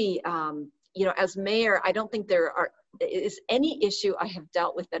really, as mayor, I don't think there is any issue I have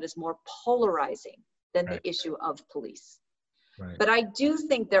dealt with that is more polarizing than the issue of police. Right. But I do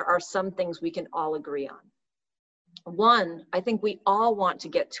think there are some things we can all agree on. One, I think we all want to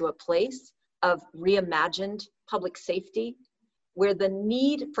get to a place of reimagined public safety where the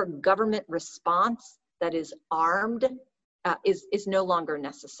need for government response that is armed is no longer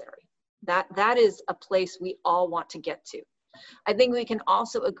necessary. That is a place we all want to get to. I think we can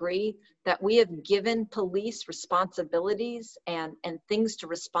also agree that we have given police responsibilities and things to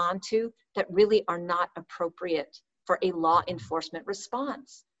respond to that really are not appropriate for a law enforcement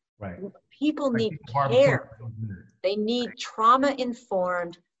response. Right. People need care. They need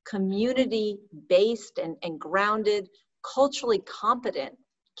trauma-informed, community-based and grounded, culturally competent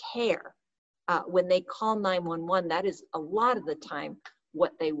care. When they call 911, that is a lot of the time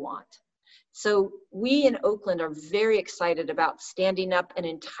what they want. So we in Oakland are very excited about standing up an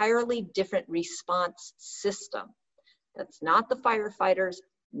entirely different response system. That's not the firefighters,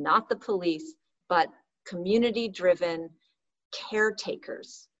 not the police, but community-driven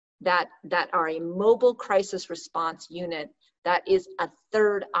caretakers that are a mobile crisis response unit that is a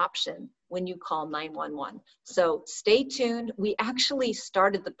third option when you call 911. So stay tuned. We actually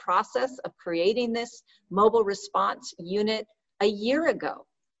started the process of creating this mobile response unit a year ago.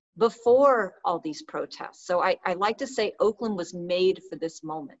 before all these protests. So I like to say Oakland was made for this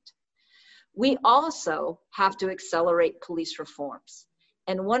moment. We also have to accelerate police reforms.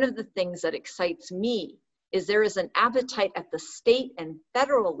 And one of the things that excites me is there is an appetite at the state and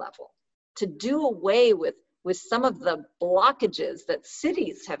federal level to do away with some of the blockages that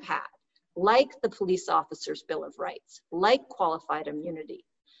cities have had, like the Police Officers' Bill of Rights, like qualified immunity.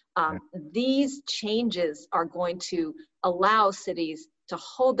 These changes are going to allow cities to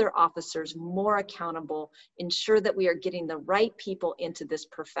hold their officers more accountable, ensure that we are getting the right people into this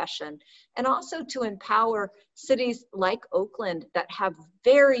profession, and also to empower cities like Oakland that have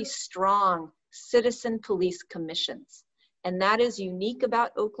very strong citizen police commissions. And that is unique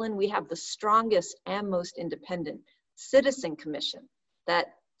about Oakland. We have the strongest and most independent citizen commission that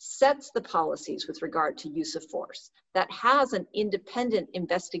sets the policies with regard to use of force, that has an independent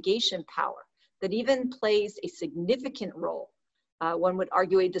investigation power, that even plays a significant role, one would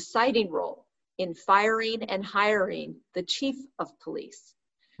argue a deciding role, in firing and hiring the chief of police.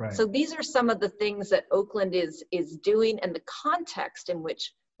 Right. So these are some of the things that Oakland is doing, and the context in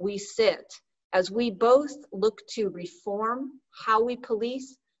which we sit as we both look to reform how we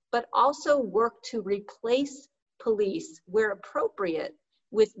police, but also work to replace police where appropriate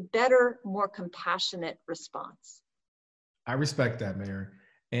with better, more compassionate response. I respect that, Mayor.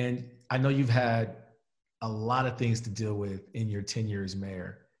 And I know you've had a lot of things to deal with in your tenure as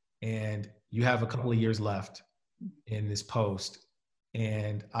mayor, and you have a couple of years left in this post.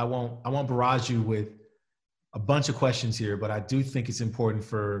 And I won't barrage you with a bunch of questions here, but I do think it's important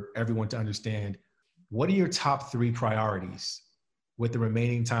for everyone to understand, what are your top 3 priorities with the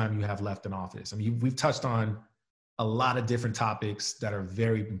remaining time you have left in office? I mean, we've touched on a lot of different topics that are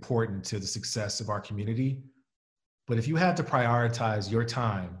very important to the success of our community. But if you had to prioritize your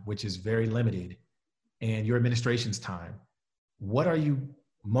time, which is very limited, and your administration's time, what are you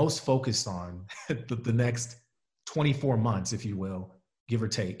most focused on the next 24 months, if you will, give or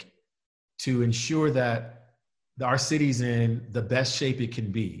take, to ensure that our city's in the best shape it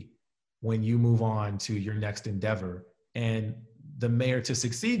can be when you move on to your next endeavor, and the mayor to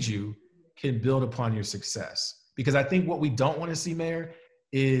succeed you can build upon your success? Because I think what we don't want to see, Mayor,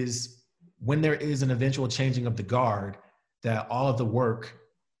 is when there is an eventual changing of the guard, that all of the work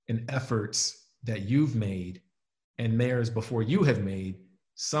and efforts that you've made and mayors before you have made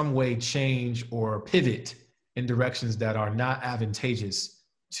some way change or pivot in directions that are not advantageous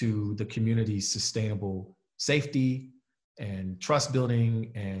to the community's sustainable safety and trust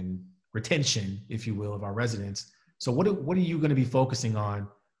building and retention, if you will, of our residents. So what are you going to be focusing on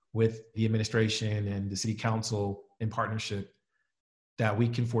with the administration and the city council in partnership that we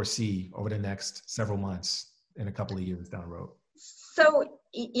can foresee over the next several months and a couple of years down the road? So,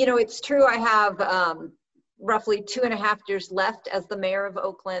 it's true, I have roughly 2.5 years left as the mayor of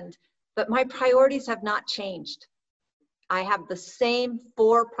Oakland, but my priorities have not changed. I have the same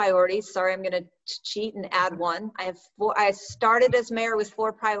 4 priorities. Sorry, I'm going to cheat and add one. I have 4. I started as mayor with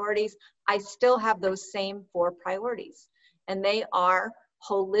 4 priorities. I still have those same 4 priorities, and they are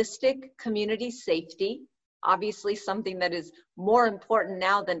holistic community safety, obviously something that is more important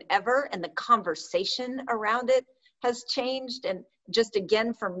now than ever, and the conversation around it has changed. And just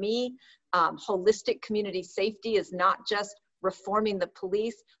again, for me, holistic community safety is not just reforming the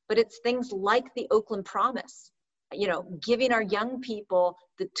police, but it's things like the Oakland Promise, giving our young people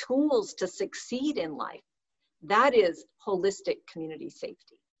the tools to succeed in life. That is holistic community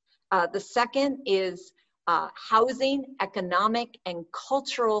safety. The second is housing, economic, and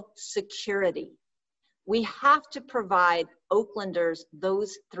cultural security. We have to provide Oaklanders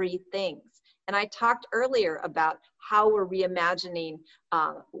those 3 things. And I talked earlier about how we're reimagining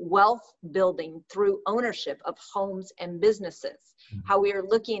wealth building through ownership of homes and businesses, how we are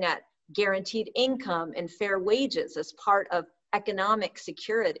looking at guaranteed income and fair wages as part of economic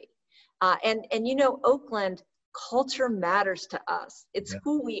security. And Oakland, culture matters to us. It's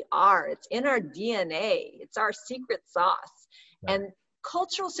who we are. It's in our DNA. It's our secret sauce. Right. And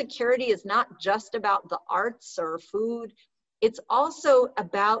cultural security is not just about the arts or food. It's also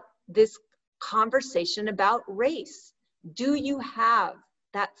about this conversation about race. Do you have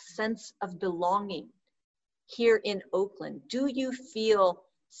that sense of belonging here in Oakland? Do you feel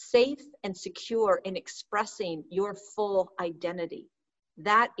safe and secure in expressing your full identity?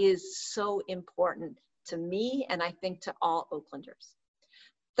 That is so important to me, and I think to all Oaklanders.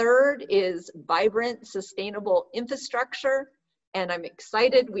 Third is vibrant, sustainable infrastructure. And I'm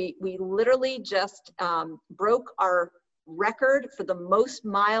excited. We literally just broke our record for the most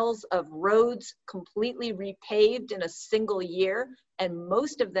miles of roads completely repaved in a single year. And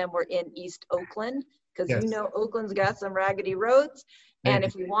most of them were in East Oakland. because Yes. you know Oakland's got some raggedy roads. And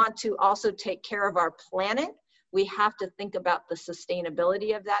if we want to also take care of our planet, we have to think about the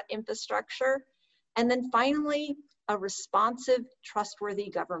sustainability of that infrastructure. And then finally, a responsive, trustworthy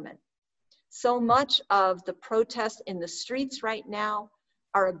government. So much of the protests in the streets right now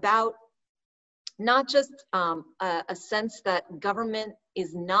are about not just a sense that government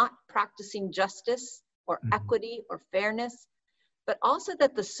is not practicing justice or equity or fairness, but also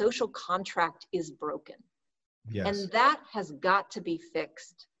that the social contract is broken. Yes. And that has got to be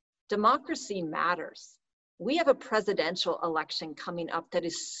fixed. Democracy matters. We have a presidential election coming up that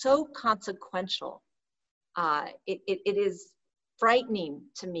is so consequential. It is frightening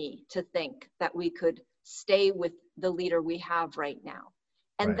to me to think that we could stay with the leader we have right now.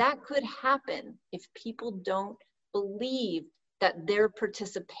 And that could happen if people don't believe that their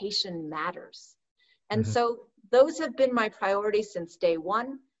participation matters. And so those have been my priorities since day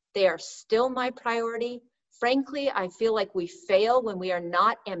one. They are still my priority. Frankly, I feel like we fail when we are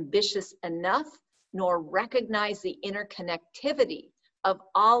not ambitious enough nor recognize the interconnectivity of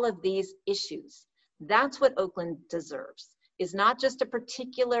all of these issues. That's what Oakland deserves, is not just a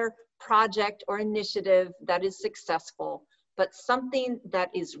particular project or initiative that is successful, but something that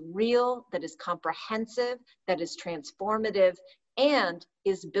is real, that is comprehensive, that is transformative, and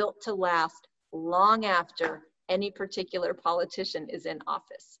is built to last long after any particular politician is in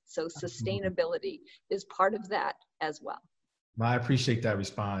office. So sustainability is part of that as well. I appreciate that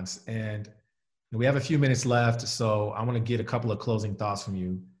response. And we have a few minutes left, so I want to get a couple of closing thoughts from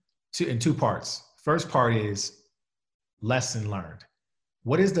you in two parts. First part is lesson learned.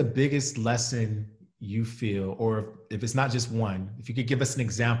 What is the biggest lesson you feel, or if it's not just one, if you could give us an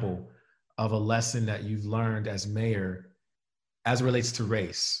example of a lesson that you've learned as mayor as it relates to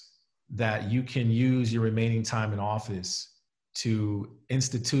race, that you can use your remaining time in office to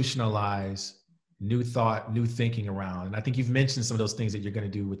institutionalize new thought, new thinking around. And I think you've mentioned some of those things that you're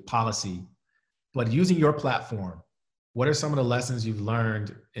going to do with policy, but using your platform, what are some of the lessons you've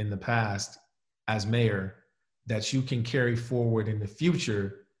learned in the past as mayor that you can carry forward in the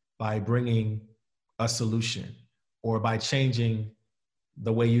future by bringing a solution or by changing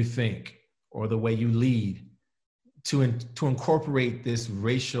the way you think or the way you lead to incorporate this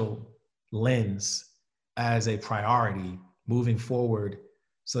racial lens as a priority moving forward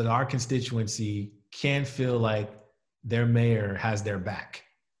so that our constituency can feel like their mayor has their back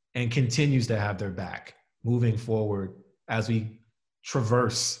and continues to have their back moving forward as we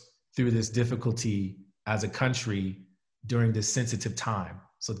traverse through this difficulty as a country during this sensitive time.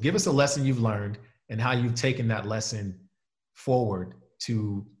 So give us a lesson you've learned and how you've taken that lesson forward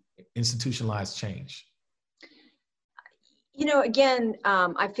to institutionalize change. You know, again,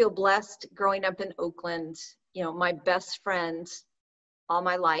 I feel blessed growing up in Oakland. You know, my best friend all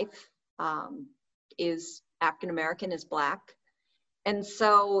my life is African-American, is Black. And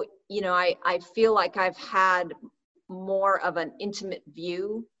so, you know, I feel like I've had more of an intimate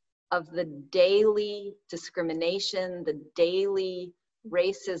view of the daily discrimination, the daily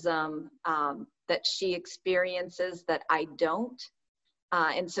racism that she experiences that I don't.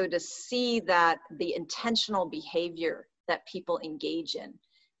 And so to see that the intentional behavior that people engage in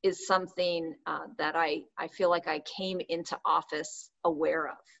is something that I feel like I came into office aware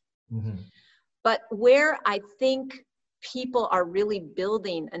of. Mm-hmm. But where I think people are really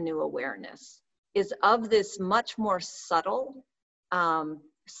building a new awareness is of this much more subtle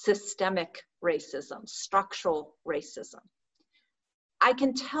systemic racism, structural racism. I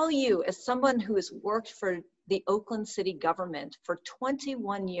can tell you, as someone who has worked for the Oakland city government for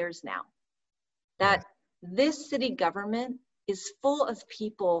 21 years now, that this city government is full of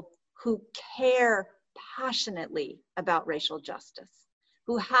people who care passionately about racial justice,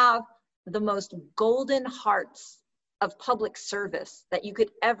 who have the most golden hearts of public service that you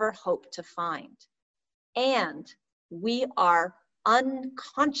could ever hope to find. And we are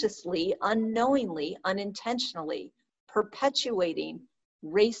unconsciously, unknowingly, unintentionally perpetuating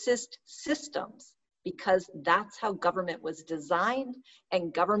racist systems because that's how government was designed,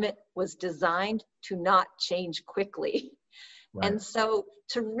 and government was designed to not change quickly. Right. And so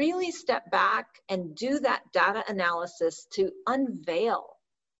to really step back and do that data analysis to unveil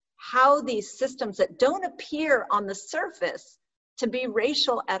how these systems that don't appear on the surface to be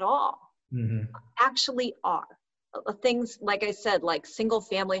racial at all actually are. Things, like I said, like single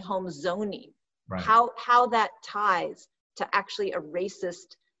family home zoning, right. How that ties to actually a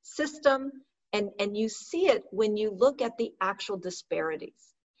racist system. And you see it when you look at the actual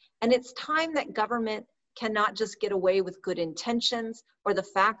disparities. And it's time that government cannot just get away with good intentions or the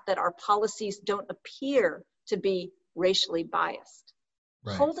fact that our policies don't appear to be racially biased.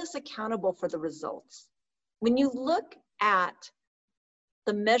 Right. Hold us accountable for the results. When you look at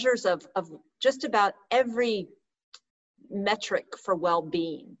the measures of just about every metric for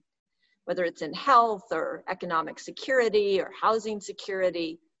well-being, whether it's in health or economic security or housing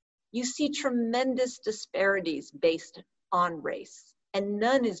security, you see tremendous disparities based on race, and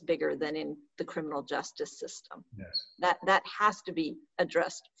none is bigger than in the criminal justice system. Yes. That has to be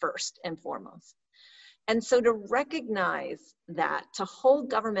addressed first and foremost. And so to recognize that, to hold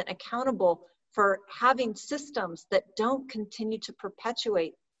government accountable for having systems that don't continue to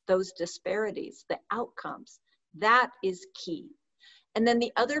perpetuate those disparities, the outcomes, that is key. And then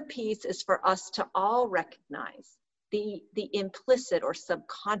the other piece is for us to all recognize the implicit or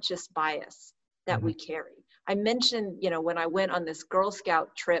subconscious bias that we carry. I mentioned, when I went on this Girl Scout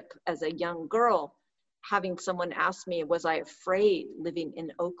trip as a young girl, having someone ask me, was I afraid living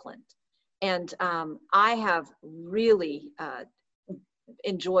in Oakland? And I have really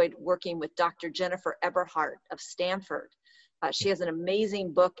enjoyed working with Dr. Jennifer Eberhardt of Stanford. She has an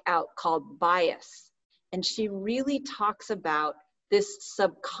amazing book out called Bias. And she really talks about this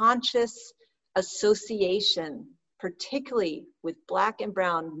subconscious association, particularly with Black and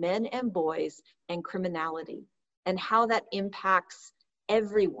brown men and boys and criminality, and how that impacts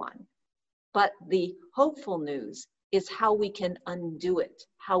everyone. But the hopeful news is how we can undo it,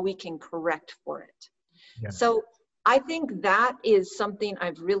 how we can correct for it. Yeah. So I think that is something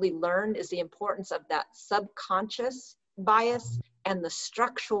I've really learned, is the importance of that subconscious bias and the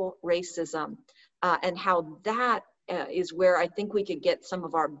structural racism, and how that is where I think we could get some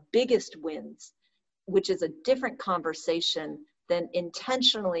of our biggest wins, which is a different conversation than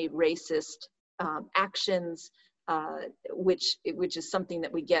intentionally racist actions, which is something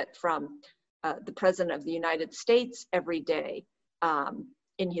that we get from the President of the United States every day,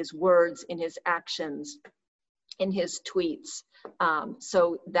 in his words, in his actions, in his tweets.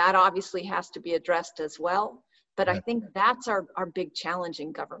 So that obviously has to be addressed as well. But I think that's our big challenge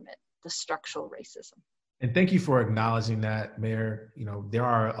in government, the structural racism. And thank you for acknowledging that, Mayor. There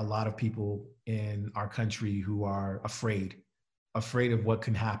are a lot of people in our country who are afraid of what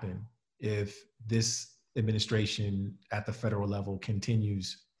can happen if this administration at the federal level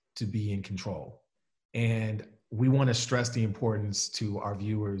continues to be in control. And we want to stress the importance to our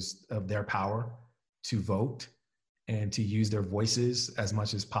viewers of their power to vote and to use their voices as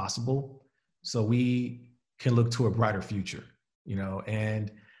much as possible so we can look to a brighter future,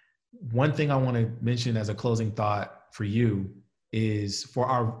 and one thing I want to mention as a closing thought for you is for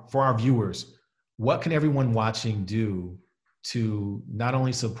our viewers, what can everyone watching do to not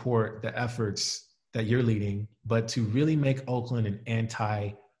only support the efforts that you're leading, but to really make Oakland an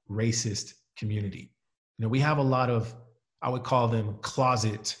anti-racist community? We have a lot of, I would call them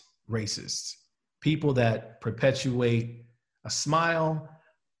closet racists, people that perpetuate a smile,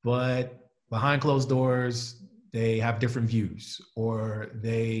 but behind closed doors, they have different views, or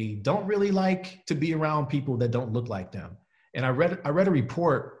they don't really like to be around people that don't look like them. And I read a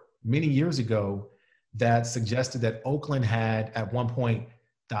report many years ago that suggested that Oakland had at one point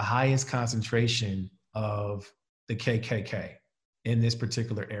the highest concentration of the KKK in this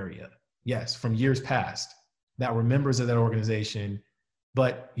particular area. Yes, from years past, that were members of that organization,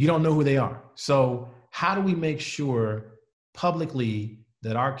 but you don't know who they are. So how do we make sure publicly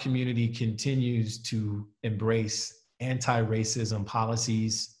that our community continues to embrace anti-racism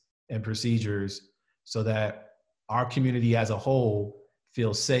policies and procedures so that our community as a whole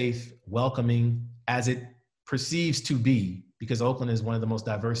feels safe, welcoming, as it perceives to be, because Oakland is one of the most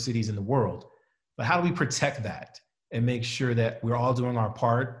diverse cities in the world. But how do we protect that and make sure that we're all doing our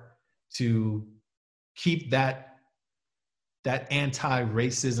part to keep that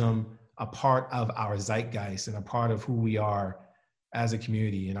anti-racism a part of our zeitgeist and a part of who we are as a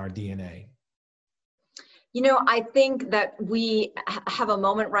community in our DNA? I think that we have a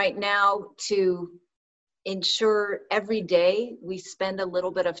moment right now to ensure every day we spend a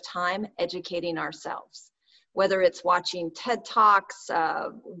little bit of time educating ourselves, whether it's watching TED Talks,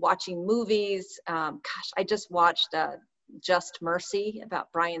 watching movies. I just watched Just Mercy about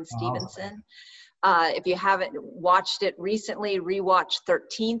Brian Stevenson. If you haven't watched it recently, rewatch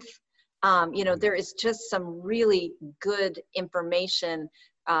 13th. There is just some really good information.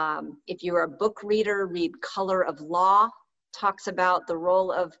 If you're a book reader, read Color of Law, talks about the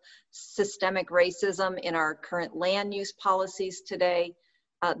role of systemic racism in our current land use policies today.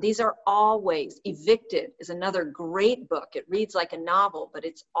 These are always, Evicted is another great book. It reads like a novel, but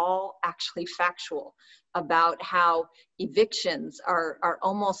it's all actually factual about how evictions are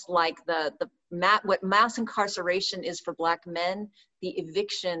almost like what mass incarceration is for Black men, the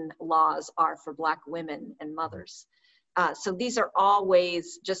eviction laws are for Black women and mothers. So these are all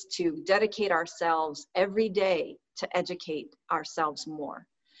ways just to dedicate ourselves every day to educate ourselves more.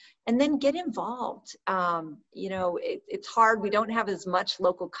 And then get involved. It's hard. We don't have as much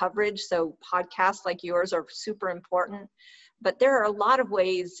local coverage, so podcasts like yours are super important. But there are a lot of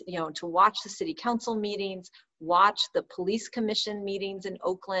ways, to watch the city council meetings, watch the police commission meetings in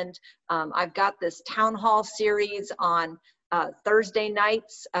Oakland. I've got this town hall series on Thursday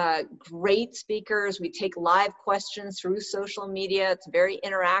nights, great speakers. We take live questions through social media. It's very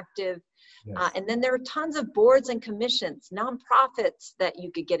interactive. Yes. And then there are tons of boards and commissions, nonprofits that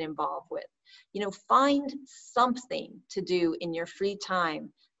you could get involved with. Find something to do in your free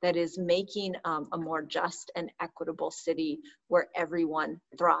time that is making a more just and equitable city where everyone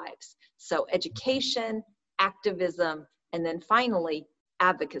thrives. So education, activism, and then finally,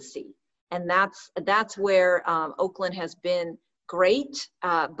 advocacy. And that's where Oakland has been great,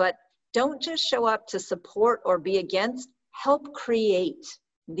 but don't just show up to support or be against, help create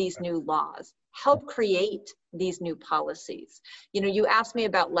these new laws, help create these new policies. You asked me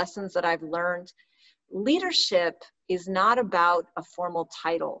about lessons that I've learned. Leadership is not about a formal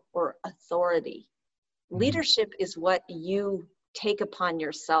title or authority. Leadership is what you take upon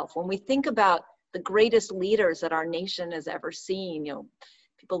yourself. When we think about the greatest leaders that our nation has ever seen,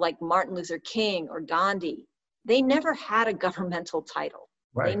 people like Martin Luther King or Gandhi, they never had a governmental title.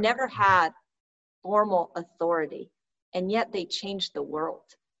 Right. They never had formal authority, and yet they changed the world.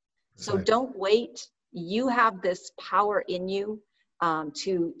 So don't wait. You have this power in you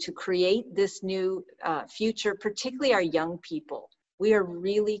to create this new future, particularly our young people. We are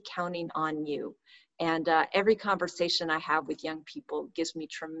really counting on you. And every conversation I have with young people gives me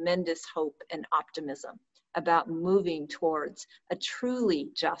tremendous hope and optimism about moving towards a truly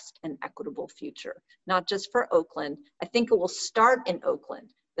just and equitable future, not just for Oakland. I think it will start in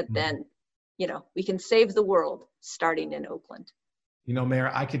Oakland, but then, we can save the world starting in Oakland. Mayor,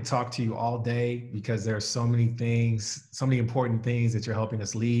 I could talk to you all day because there are so many things, so many important things that you're helping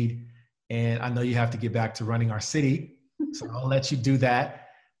us lead. And I know you have to get back to running our city, so I'll let you do that.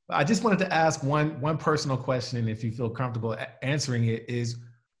 But I just wanted to ask one personal question, and if you feel comfortable answering it, is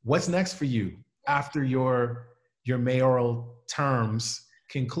what's next for you after your mayoral terms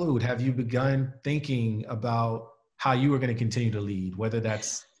conclude? Have you begun thinking about how you are going to continue to lead, whether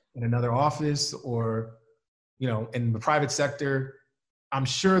that's in another office or, in the private sector? I'm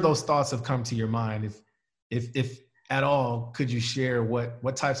sure those thoughts have come to your mind. If at all, could you share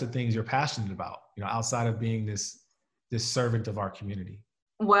what types of things you're passionate about, outside of being this servant of our community?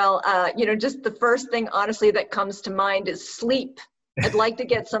 Well, just the first thing, honestly, that comes to mind is sleep. I'd like to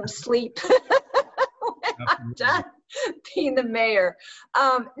get some sleep when I'm done being the mayor.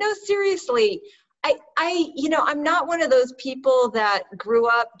 No, seriously, I'm not one of those people that grew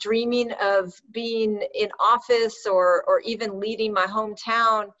up dreaming of being in office or even leading my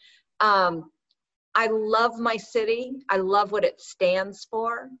hometown. I love my city. I love what it stands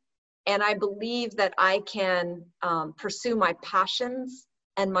for. And I believe that I can pursue my passions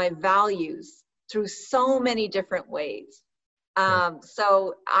and my values through so many different ways.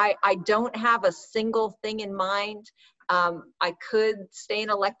 So I don't have a single thing in mind. I could stay in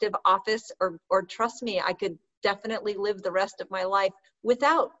elective office or trust me, I could definitely live the rest of my life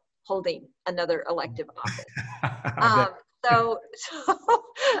without holding another elective office. So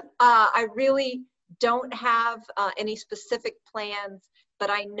I really don't have any specific plans, but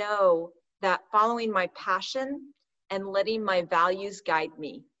I know that following my passion and letting my values guide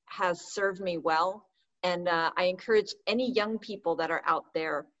me has served me well. And I encourage any young people that are out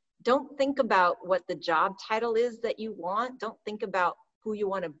there, don't think about what the job title is that you want. Don't think about who you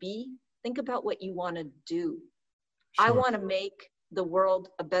want to be. Think about what you want to do. Sure. I want to make the world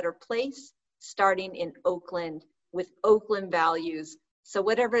a better place, starting in Oakland with Oakland values. So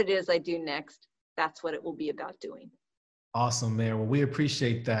whatever it is I do next, that's what it will be about doing. Awesome, Mayor. Well, we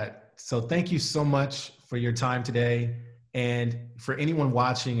appreciate that. So thank you so much for your time today. And for anyone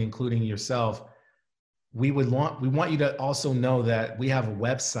watching, including yourself, we want you to also know that we have a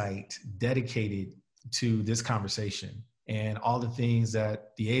website dedicated to this conversation and all the things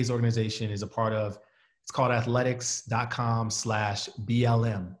that the A's organization is a part of. It's called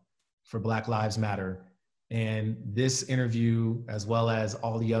athletics.com/BLM for Black Lives Matter. And this interview, as well as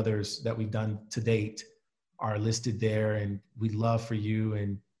all the others that we've done to date, are listed there. And we'd love for you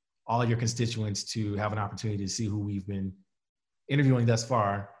and all your constituents to have an opportunity to see who we've been interviewing thus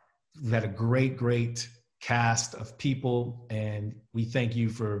far. We've had a great cast of people, and we thank you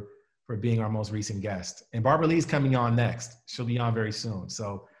for being our most recent guest. And Barbara Lee's coming on next. She'll be on very soon.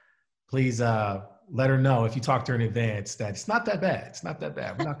 So please let her know, if you talk to her in advance, that it's not that bad. It's not that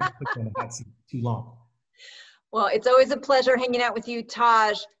bad. We're not going to put you in the hot seat too long. Well, it's always a pleasure hanging out with you,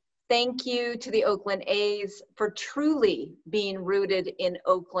 Taj. Thank you to the Oakland A's for truly being rooted in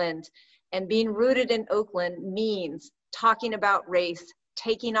Oakland. And being rooted in Oakland means talking about race,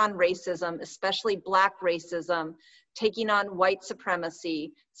 taking on racism, especially Black racism, taking on white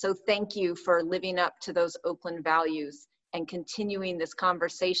supremacy. So thank you for living up to those Oakland values and continuing this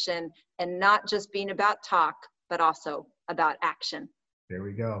conversation, and not just being about talk, but also about action. There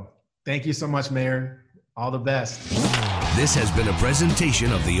we go. Thank you so much, Mayor. All the best. This has been a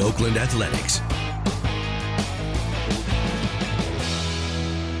presentation of the Oakland Athletics.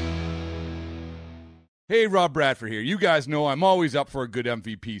 Hey, Rob Bradford here. You guys know I'm always up for a good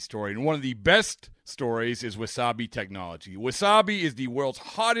MVP story, and one of the best stories is Wasabi Technology. Wasabi is the world's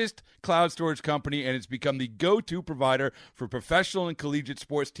hottest cloud storage company, and it's become the go-to provider for professional and collegiate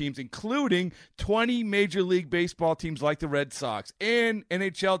sports teams, including 20 Major League Baseball teams like the Red Sox and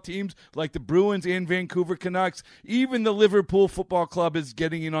NHL teams like the Bruins and Vancouver Canucks. Even the Liverpool Football Club is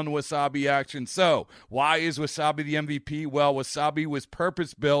getting in on the Wasabi action. So, why is Wasabi the MVP? Well, Wasabi was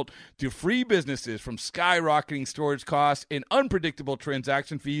purpose-built to free businesses from skyrocketing storage costs and unpredictable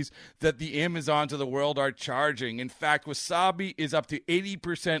transaction fees that the Amazons of the world are charging. In fact, Wasabi is up to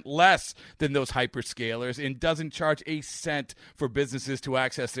 80% less than those hyperscalers and doesn't charge a cent for businesses to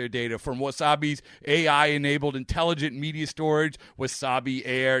access their data. From Wasabi's AI-enabled intelligent media storage, Wasabi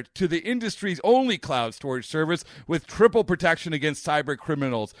Air, to the industry's only cloud storage service with triple protection against cyber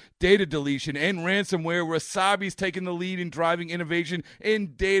criminals, data deletion, and ransomware, Wasabi's taken the lead in driving innovation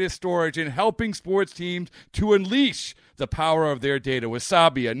in data storage and helping sports teams to unleash the power of their data.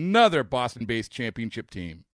 Wasabi, another Boston-based championship team.